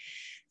suffering.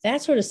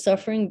 That sort of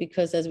suffering,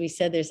 because as we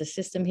said, there's a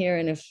system here,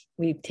 and if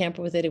we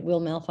tamper with it, it will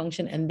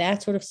malfunction. And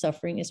that sort of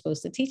suffering is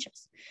supposed to teach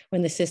us.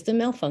 When the system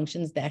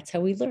malfunctions, that's how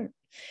we learn.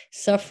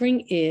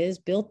 Suffering is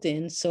built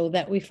in so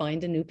that we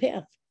find a new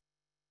path.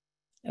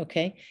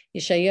 Okay,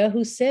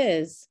 Yeshayahu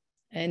says,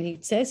 and he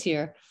says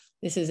here,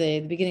 this is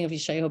the beginning of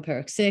Yeshayahu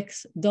Parak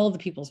 6, dull the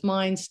people's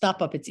minds,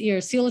 stop up its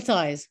ears, seal its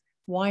eyes.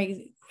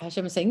 Why?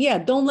 Hashem is saying,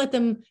 don't let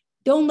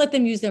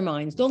them use their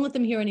minds. Don't let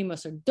them hear any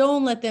Musar.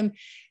 Don't let them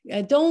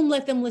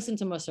listen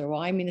to Musar.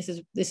 Well, I mean,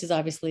 this is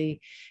obviously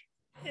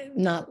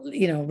not,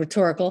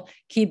 rhetorical.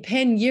 Ki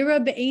pen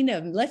yira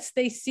be'einav, lest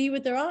they see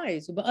with their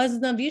eyes.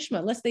 Ba'aznav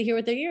yishma, lest they hear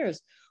with their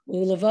ears.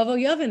 Ulavavo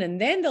yavin,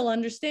 and then they'll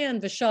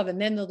understand v'shav, and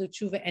then they'll do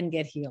tshuva and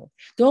get healed.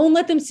 Don't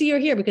let them see or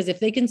hear, because if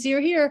they can see or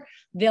hear,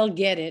 they'll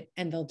get it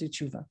and they'll do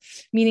tshuva.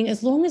 Meaning,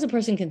 as long as a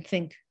person can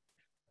think,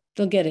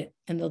 they'll get it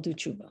and they'll do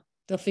tshuva.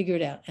 They'll figure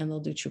it out and they'll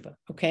do tshuva.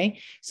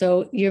 Okay.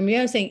 So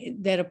Yirmiyahu is saying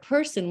that a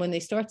person, when they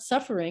start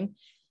suffering,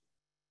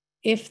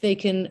 if they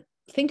can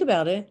think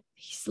about it,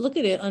 look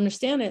at it,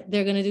 understand it,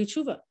 they're going to do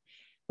tshuva.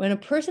 When a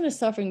person is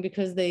suffering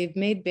because they've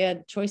made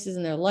bad choices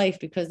in their life,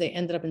 because they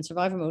ended up in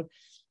survivor mode,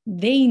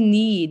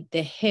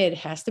 the head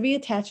has to be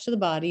attached to the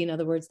body. In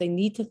other words, they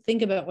need to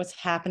think about what's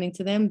happening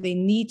to them. They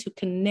need to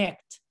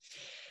connect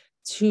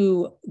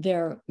to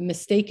their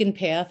mistaken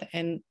path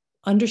and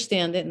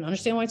understand it and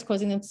understand why it's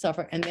causing them to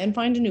suffer, and then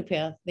find a new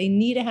path. They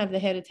need to have the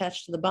head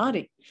attached to the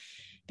body,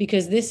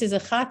 because this is a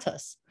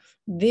chatas.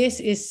 This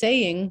is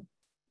saying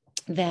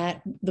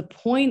that the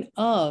point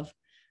of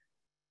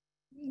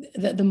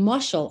the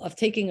mashal of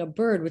taking a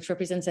bird, which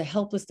represents a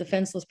helpless,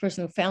 defenseless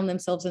person who found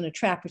themselves in a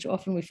trap, which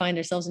often we find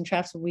ourselves in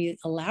traps when we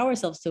allow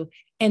ourselves to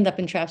end up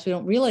in traps. We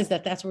don't realize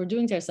that that's what we're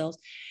doing to ourselves.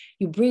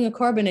 You bring a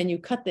carbon and you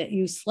cut that,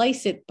 you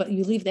slice it, but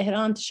you leave the head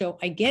on to show,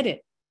 I get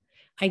it.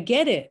 I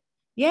get it.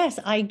 Yes,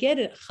 I get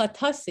it.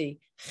 Chatasi.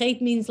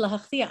 Chet means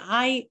lahachtia.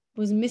 I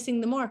was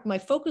missing the mark. My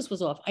focus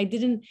was off. I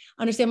didn't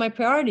understand my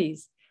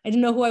priorities. I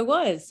didn't know who I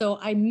was. So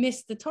I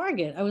missed the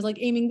target. I was like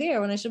aiming there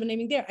when I should have been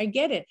aiming there. I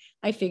get it.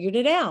 I figured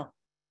it out.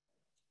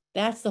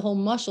 That's the whole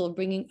mashal of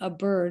bringing a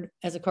bird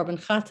as a carbon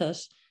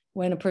chatas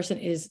when a person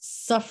is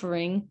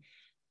suffering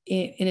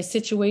in a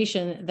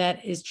situation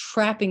that is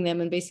trapping them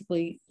and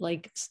basically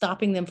like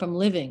stopping them from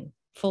living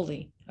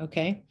fully.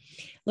 Okay.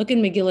 Look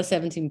in Megillah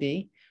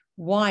 17b.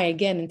 Why,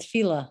 again, in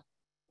Tefillah,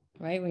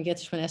 right? When we get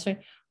to Shemona Esrei,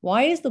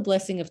 why is the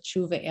blessing of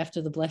tshuva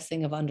after the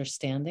blessing of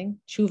understanding?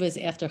 Tshuva is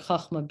after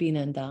chachma, bina,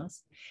 and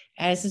das,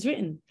 as is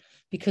written.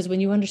 Because when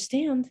you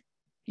understand,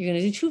 you're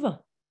going to do tshuva.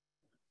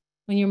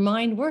 When your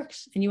mind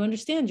works and you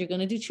understand, you're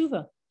going to do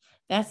tshuva.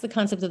 That's the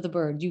concept of the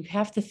bird. You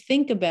have to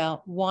think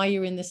about why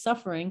you're in this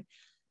suffering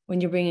when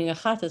you're bringing a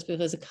chatas,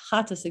 because a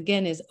chatas,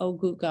 again, is, oh,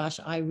 gosh,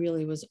 I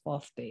really was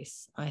off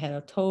base. I had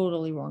a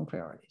totally wrong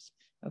priorities.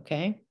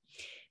 Okay?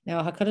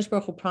 Now, HaKadosh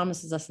Baruch Hu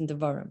promises us in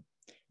Devarim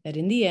that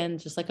in the end,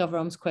 just like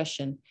Avram's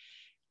question,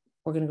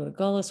 we're going to go to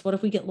Gullus. What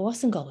if we get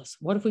lost in Gullus?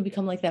 What if we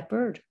become like that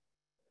bird?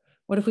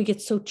 What if we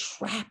get so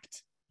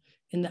trapped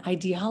in the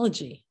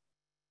ideology?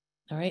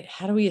 All right,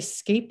 how do we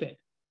escape it?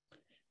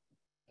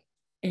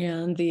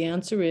 And the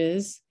answer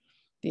is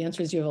you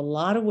have a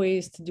lot of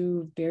ways to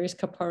do various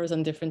kaparas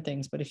on different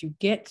things. But if you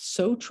get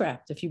so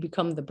trapped, if you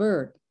become the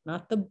bird,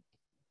 not the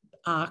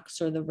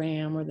ox or the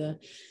ram or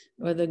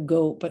the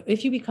goat. But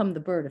if you become the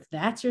bird, if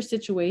that's your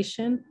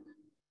situation,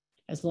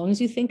 as long as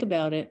you think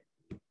about it,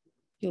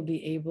 you'll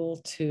be able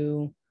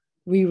to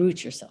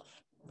reroute yourself.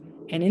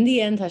 And in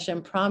the end,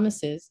 Hashem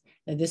promises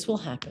that this will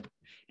happen.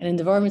 And in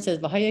Devarim it says,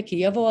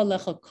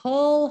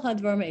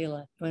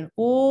 when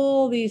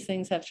all these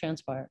things have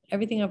transpired,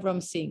 everything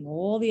Avram's seeing,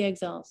 all the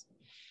exiles,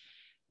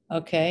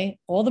 okay,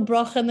 all the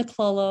bracha and the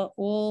klala,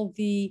 all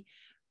the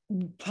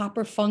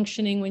proper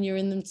functioning when you're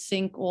in the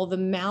sync, all the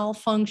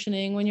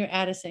malfunctioning when you're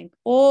out of sync,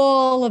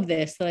 all of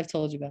this that I've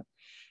told you about.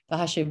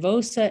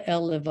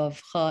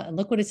 And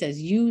look what it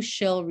says, you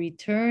shall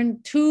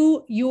return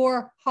to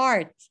your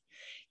heart.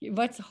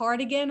 What's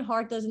heart again?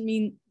 Heart doesn't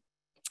mean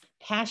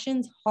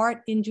passions.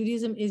 Heart in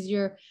Judaism is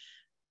your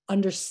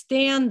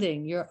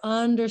understanding,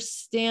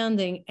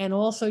 and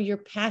also your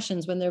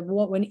passions.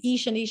 When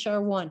Ish and Isha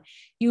are one,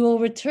 you will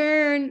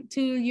return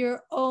to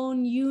your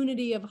own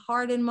unity of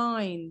heart and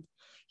mind.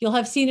 You'll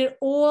have seen it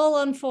all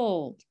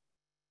unfold.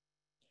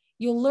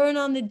 You'll learn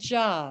on the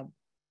job.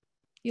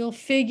 You'll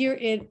figure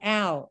it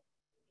out.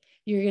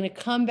 You're going to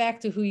come back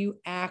to who you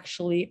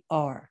actually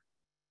are.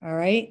 All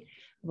right.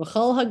 When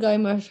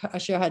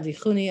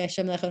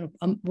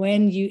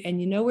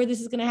you know where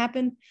this is going to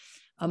happen?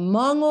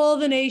 Among all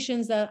the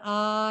nations that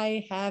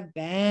I have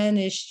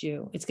banished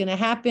you. It's going to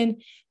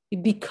happen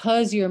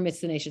because you're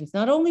amidst the nations.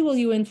 Not only will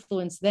you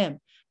influence them,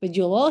 but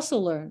you'll also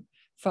learn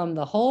from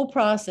the whole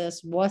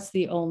process what's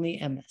the only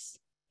emes.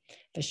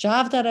 And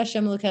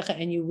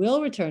you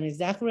will return,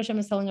 exactly what Hashem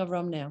is telling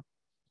Avram now.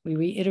 We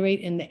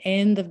reiterate in the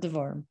end of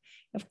Devarim.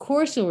 Of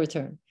course you'll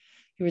return.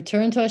 You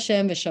return to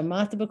Hashem,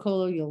 v'shamata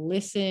b'kolo, you'll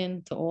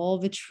listen to all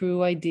the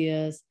true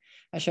ideas.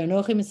 Asher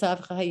anochi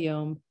mitzavcha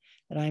hayom,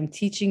 that I'm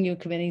teaching you,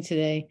 commending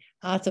today,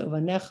 ata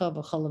uvanecha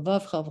v'chol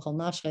levavcha v'chol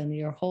nafscha, and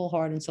your whole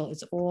heart and soul.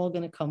 It's all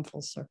going to come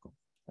full circle.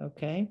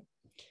 Okay?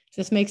 Does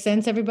this make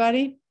sense,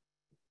 everybody?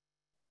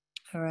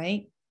 All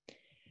right.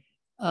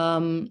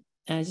 And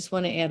I just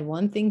want to add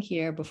one thing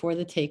here before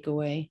the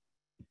takeaway.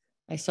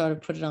 I sort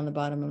of put it on the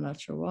bottom. I'm not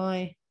sure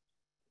why.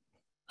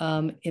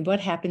 And what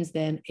happens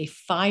then? A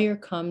fire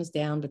comes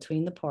down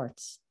between the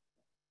parts.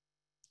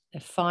 A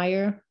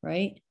fire,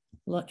 right?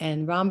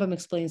 And Rambam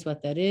explains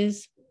what that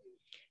is.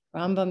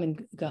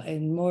 Rambam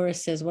and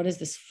Morris says, what is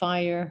this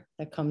fire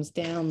that comes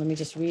down? Let me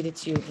just read it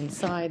to you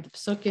inside the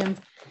Psukim.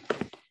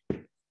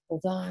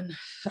 Hold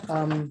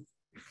on.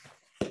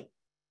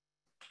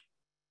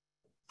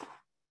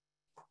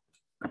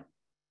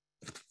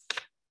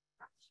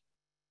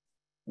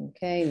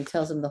 Okay, and he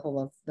tells them the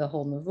whole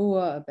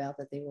nevuah about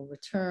that they will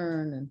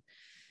return and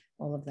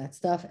all of that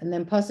stuff. And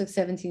then Pasuk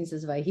 17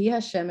 says, "Vayhi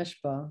hashemesh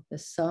ba," the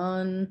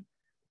sun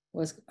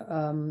was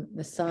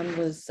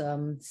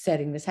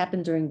setting. This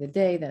happened during the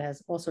day. That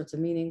has all sorts of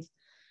meanings.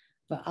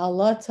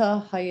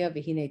 Va'alata haya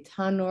v'hine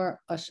tanor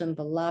ashan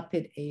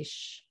balapid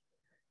eish.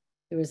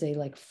 There was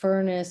a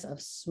furnace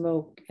of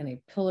smoke and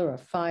a pillar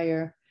of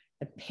fire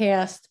that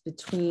passed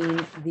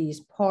between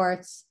these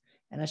parts.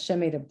 And Hashem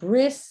made a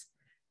bris.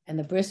 And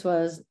the bris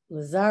was,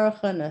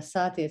 L'zaracha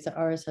nasati et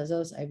ha'aretz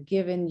hazos, I've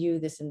given you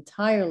this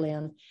entire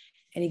land.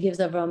 And he gives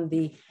Avram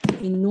the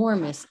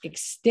enormous,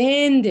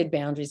 extended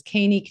boundaries,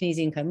 Keni,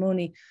 Knizi, and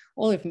Kadmoni,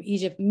 all the way from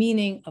Egypt,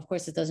 meaning, of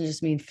course, it doesn't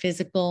just mean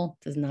physical,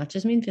 does not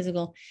just mean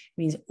physical,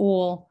 it means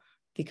all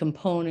the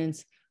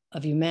components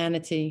of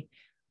humanity,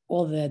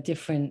 all the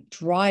different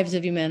drives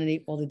of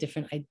humanity, all the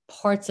different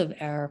parts of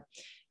our,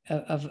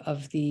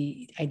 of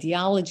the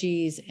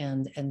ideologies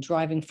and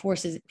driving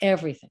forces,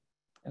 everything.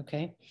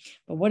 Okay,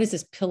 but what is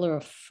this pillar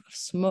of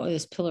smoke,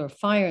 this pillar of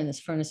fire and this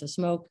furnace of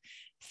smoke?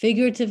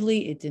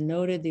 Figuratively, it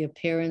denoted the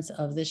appearance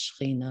of the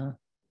Shekhinah,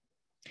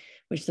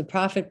 which the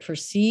prophet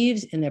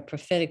perceives in their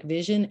prophetic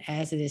vision,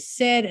 as it is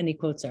said, and he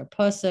quotes our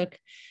pasuk,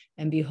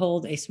 and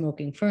behold, a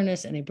smoking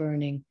furnace and a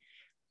burning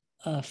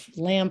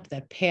lamp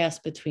that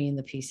passed between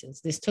the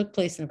pieces. This took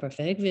place in a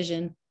prophetic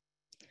vision,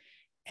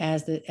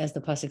 as the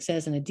pasuk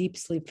says, and a deep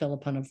sleep fell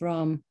upon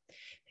Avram.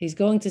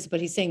 But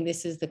he's saying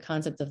this is the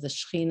concept of the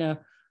Shekhinah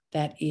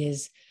that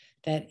is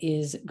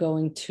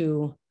going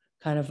to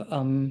kind of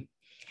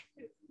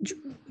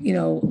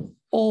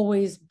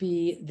always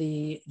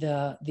be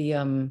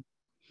the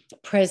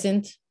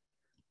present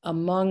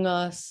among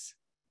us,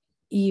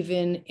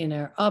 even in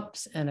our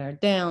ups and our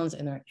downs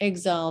and our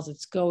exiles.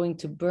 It's going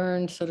to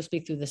burn, so to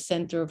speak, through the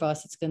center of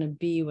us. It's going to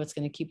be what's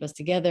going to keep us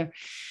together.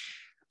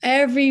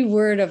 Every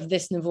word of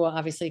this nevuah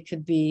obviously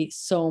could be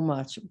so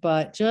much,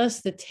 but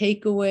just the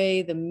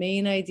takeaway, the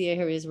main idea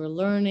here is we're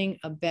learning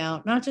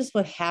about not just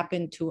what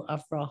happened to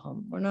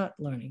Avraham. We're not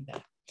learning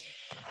that.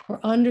 We're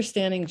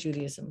understanding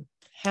Judaism,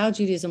 how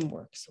Judaism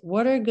works,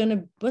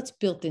 what's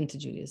built into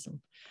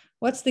Judaism,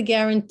 what's the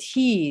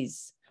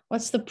guarantees,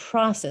 what's the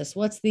process,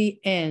 what's the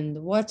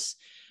end, what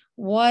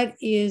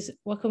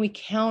can we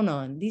count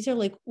on? These are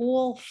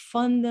all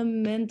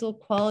fundamental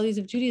qualities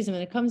of Judaism,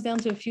 and it comes down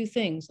to a few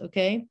things,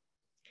 okay?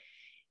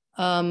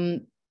 A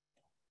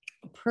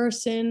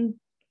person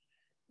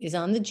is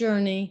on the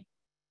journey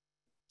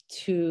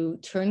to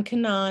turn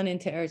Canaan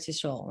into Eretz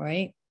Yisrael,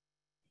 right?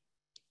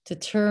 To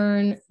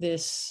turn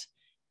this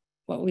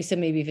what we said,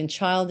 maybe even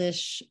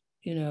childish,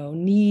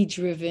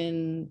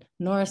 need-driven,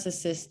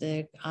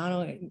 narcissistic,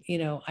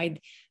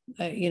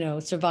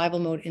 survival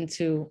mode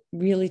into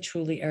really,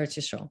 truly Eretz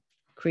Yisrael,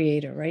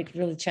 creator, right?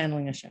 Really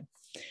channeling Hashem.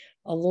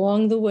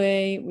 Along the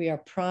way, we are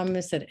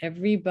promised that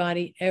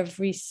everybody,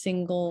 every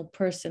single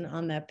person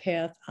on that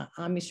path,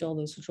 Am Yisrael,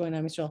 those who join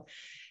Am Yisrael,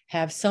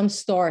 have some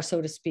star,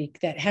 so to speak,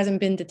 that hasn't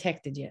been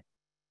detected yet.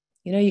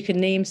 You could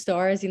name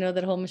stars,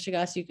 that whole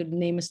Mishigas, you could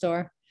name a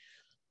star.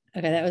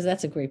 Okay,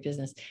 that's a great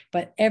business.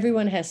 But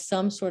everyone has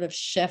some sort of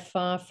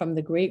shefa from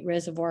the great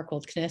reservoir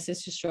called Knesset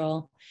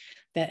Yisrael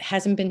that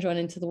hasn't been drawn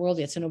into the world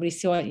yet. So nobody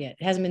saw it yet.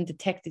 It hasn't been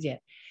detected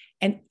yet.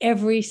 And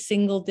every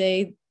single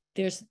day,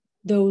 there's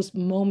those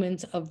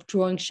moments of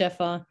drawing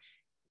shefa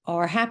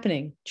are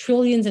happening.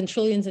 Trillions and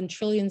trillions and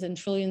trillions and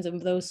trillions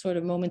of those sort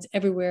of moments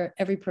everywhere,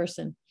 every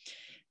person.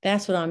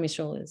 That's what Am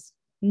Yisrael is.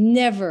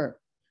 Never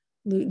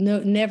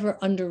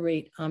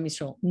underrate Am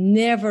Yisrael.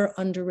 Never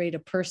underrate a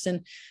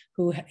person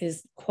who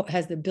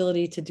has the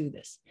ability to do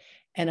this.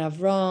 And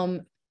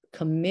Avram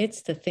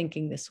commits to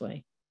thinking this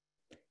way.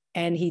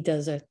 And he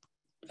does an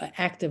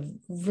act of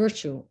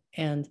virtue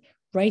and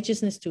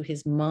righteousness to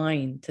his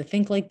mind. To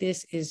think like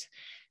this is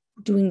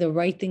doing the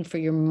right thing for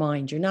your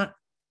mind. You're not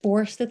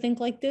forced to think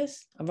like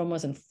this. Avram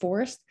wasn't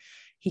forced.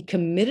 He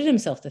committed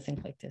himself to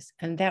think like this.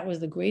 And that was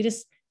the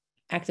greatest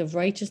act of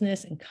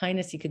righteousness and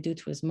kindness he could do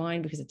to his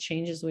mind, because it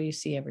changes the way you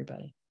see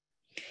everybody.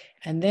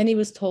 And then he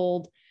was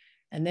told,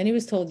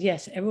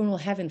 yes, everyone will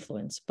have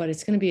influence, but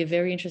it's going to be a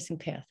very interesting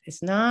path. It's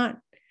going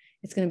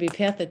to be a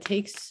path that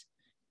takes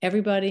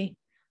everybody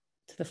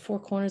to the four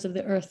corners of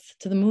the earth,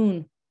 to the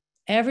moon,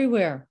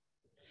 everywhere.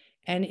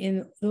 And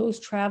in those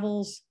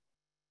travels,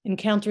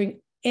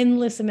 encountering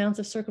endless amounts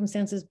of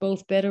circumstances,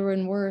 both better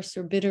and worse,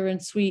 or bitter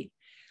and sweet,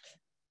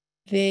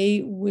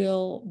 they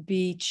will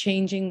be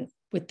changing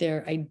with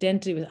their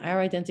identity, with our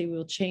identity. We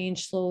will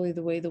change slowly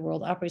the way the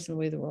world operates and the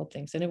way the world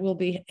thinks. And it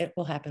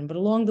will happen. But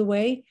along the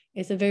way,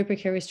 it's a very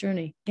precarious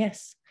journey.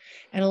 Yes.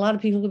 And a lot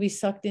of people will be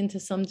sucked into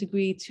some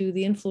degree to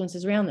the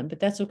influences around them. But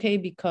that's okay,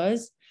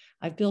 because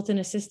I've built in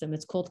a system.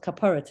 It's called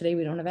kapara. Today,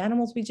 we don't have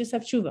animals. We just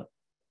have tshuva.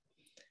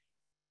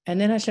 And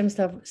then Hashem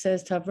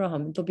says to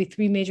Avraham, there'll be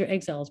 3 major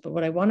exiles. But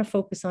what I want to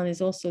focus on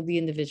is also the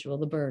individual,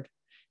 the bird,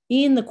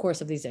 in the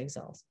course of these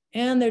exiles.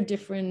 And the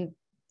different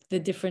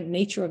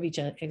nature of each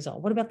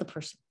exile. What about the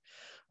person?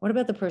 What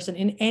about the person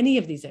in any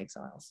of these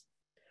exiles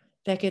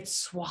that gets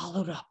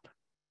swallowed up,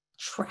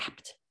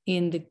 trapped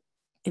in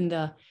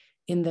the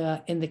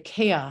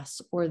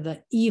chaos or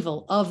the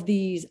evil of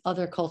these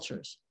other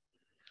cultures,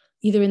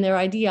 either in their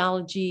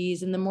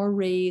ideologies, in the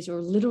mores,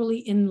 or literally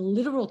in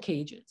literal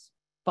cages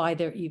by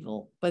their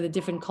evil, by the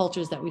different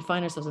cultures that we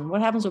find ourselves in?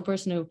 What happens to a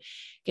person who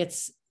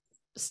gets,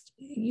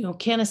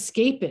 can't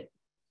escape it?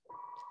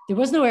 There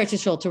was no Eretz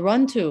Yisrael to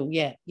run to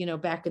yet,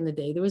 back in the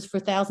day. There was for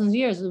thousands of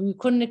years. We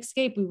couldn't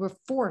escape. We were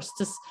forced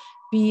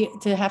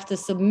to have to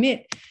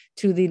submit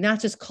to the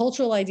not just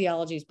cultural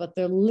ideologies, but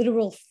the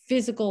literal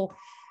physical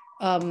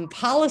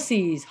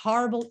policies,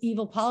 horrible,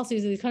 evil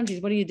policies of these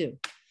countries. What do you do?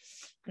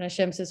 And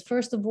Hashem says,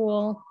 first of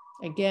all,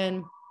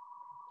 again,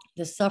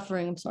 the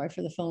suffering, I'm sorry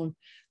for the phone,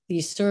 the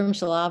Yisurim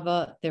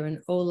Shalava, they're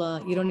in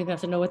Ola. You don't even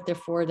have to know what they're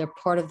for. They're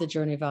part of the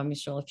journey of Am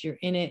Yisrael. If you're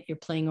in it, you're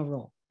playing a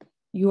role.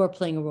 You are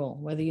playing a role,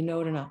 whether you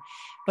know it or not.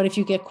 But if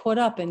you get caught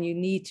up and you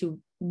need to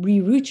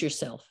reroute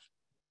yourself,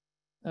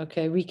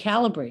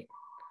 recalibrate,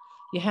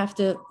 you have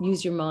to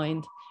use your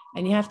mind.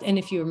 And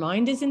if your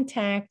mind is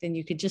intact and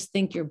you could just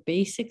think your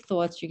basic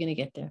thoughts, you're going to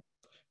get there.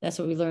 That's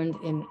what we learned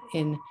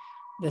in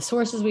the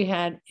sources we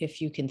had.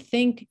 If you can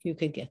think, you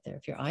could get there.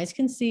 If your eyes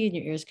can see and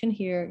your ears can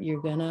hear,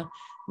 you're going to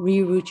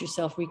reroute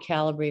yourself,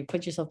 recalibrate,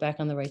 put yourself back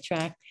on the right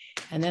track.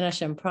 And then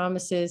Hashem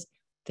promises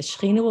the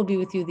Shekhinah will be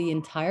with you the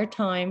entire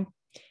time.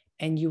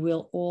 And you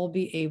will all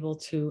be able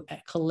to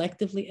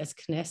collectively, as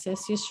Knesset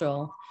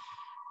Yisrael,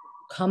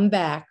 come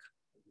back,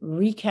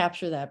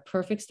 recapture that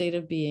perfect state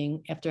of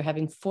being after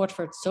having fought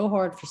for it so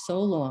hard for so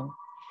long.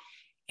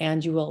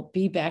 And you will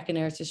be back in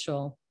Eretz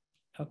Yisrael.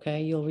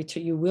 Okay,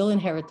 you will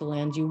inherit the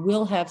land. You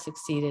will have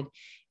succeeded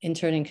in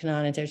turning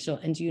Canaan into Eretz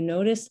Yisrael. And do you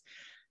notice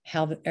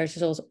how the Eretz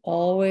Yisrael is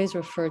always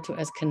referred to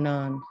as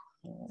Canaan?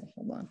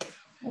 Hold on,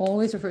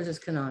 always referred to as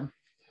Canaan,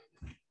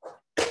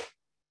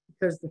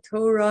 because the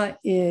Torah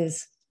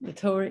is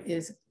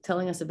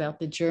telling us about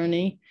the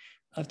journey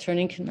of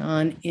turning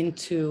Canaan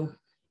into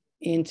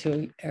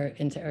Eretz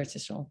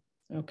Yisrael.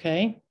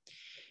 Okay,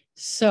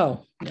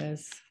 so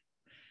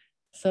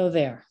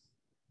there.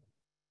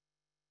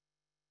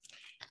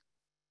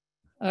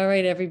 All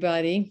right,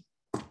 everybody.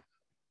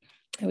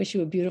 I wish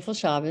you a beautiful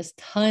Shabbos.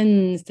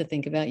 Tons to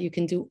think about. You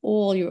can do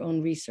all your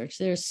own research.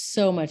 There's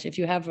so much. If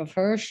you have Rav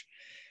Hirsch,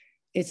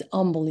 it's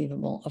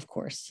unbelievable. Of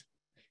course,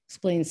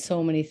 explains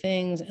so many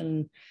things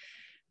and.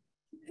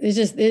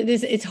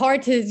 It's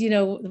hard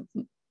to,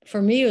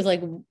 for me, it was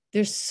like,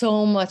 there's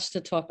so much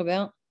to talk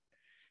about.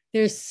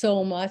 There's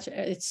so much,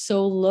 it's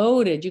so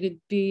loaded. You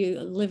could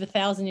live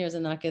 1,000 years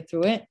and not get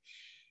through it.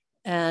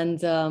 And,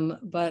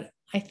 but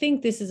I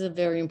think this is a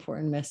very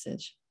important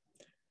message.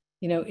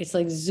 You know, it's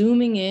like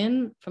zooming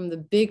in from the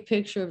big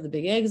picture of the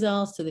big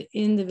exiles to the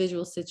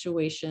individual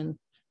situation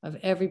of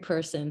every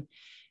person,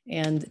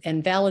 and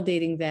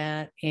validating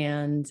that,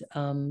 and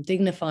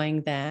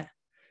dignifying that,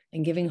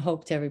 and giving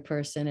hope to every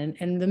person.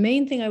 And the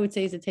main thing I would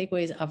say is the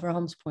takeaway is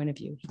Abraham's point of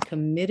view. He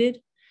committed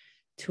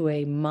to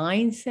a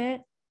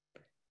mindset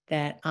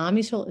that Am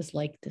Yisrael is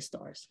like the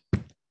stars.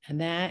 And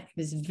that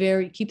is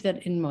keep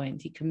that in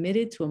mind. He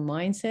committed to a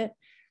mindset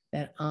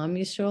that Am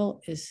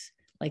Yisrael is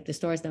like the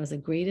stars. That was the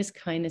greatest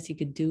kindness he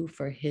could do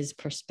for his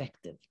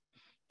perspective,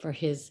 for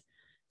his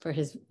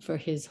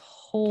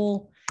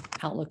whole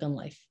outlook on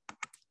life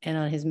and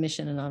on his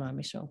mission and on Am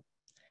Yisrael.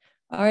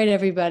 All right,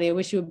 everybody. I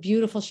wish you a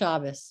beautiful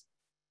Shabbos.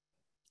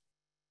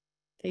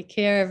 Take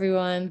care,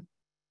 everyone.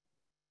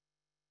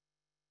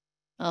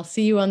 I'll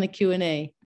see you on the Q&A.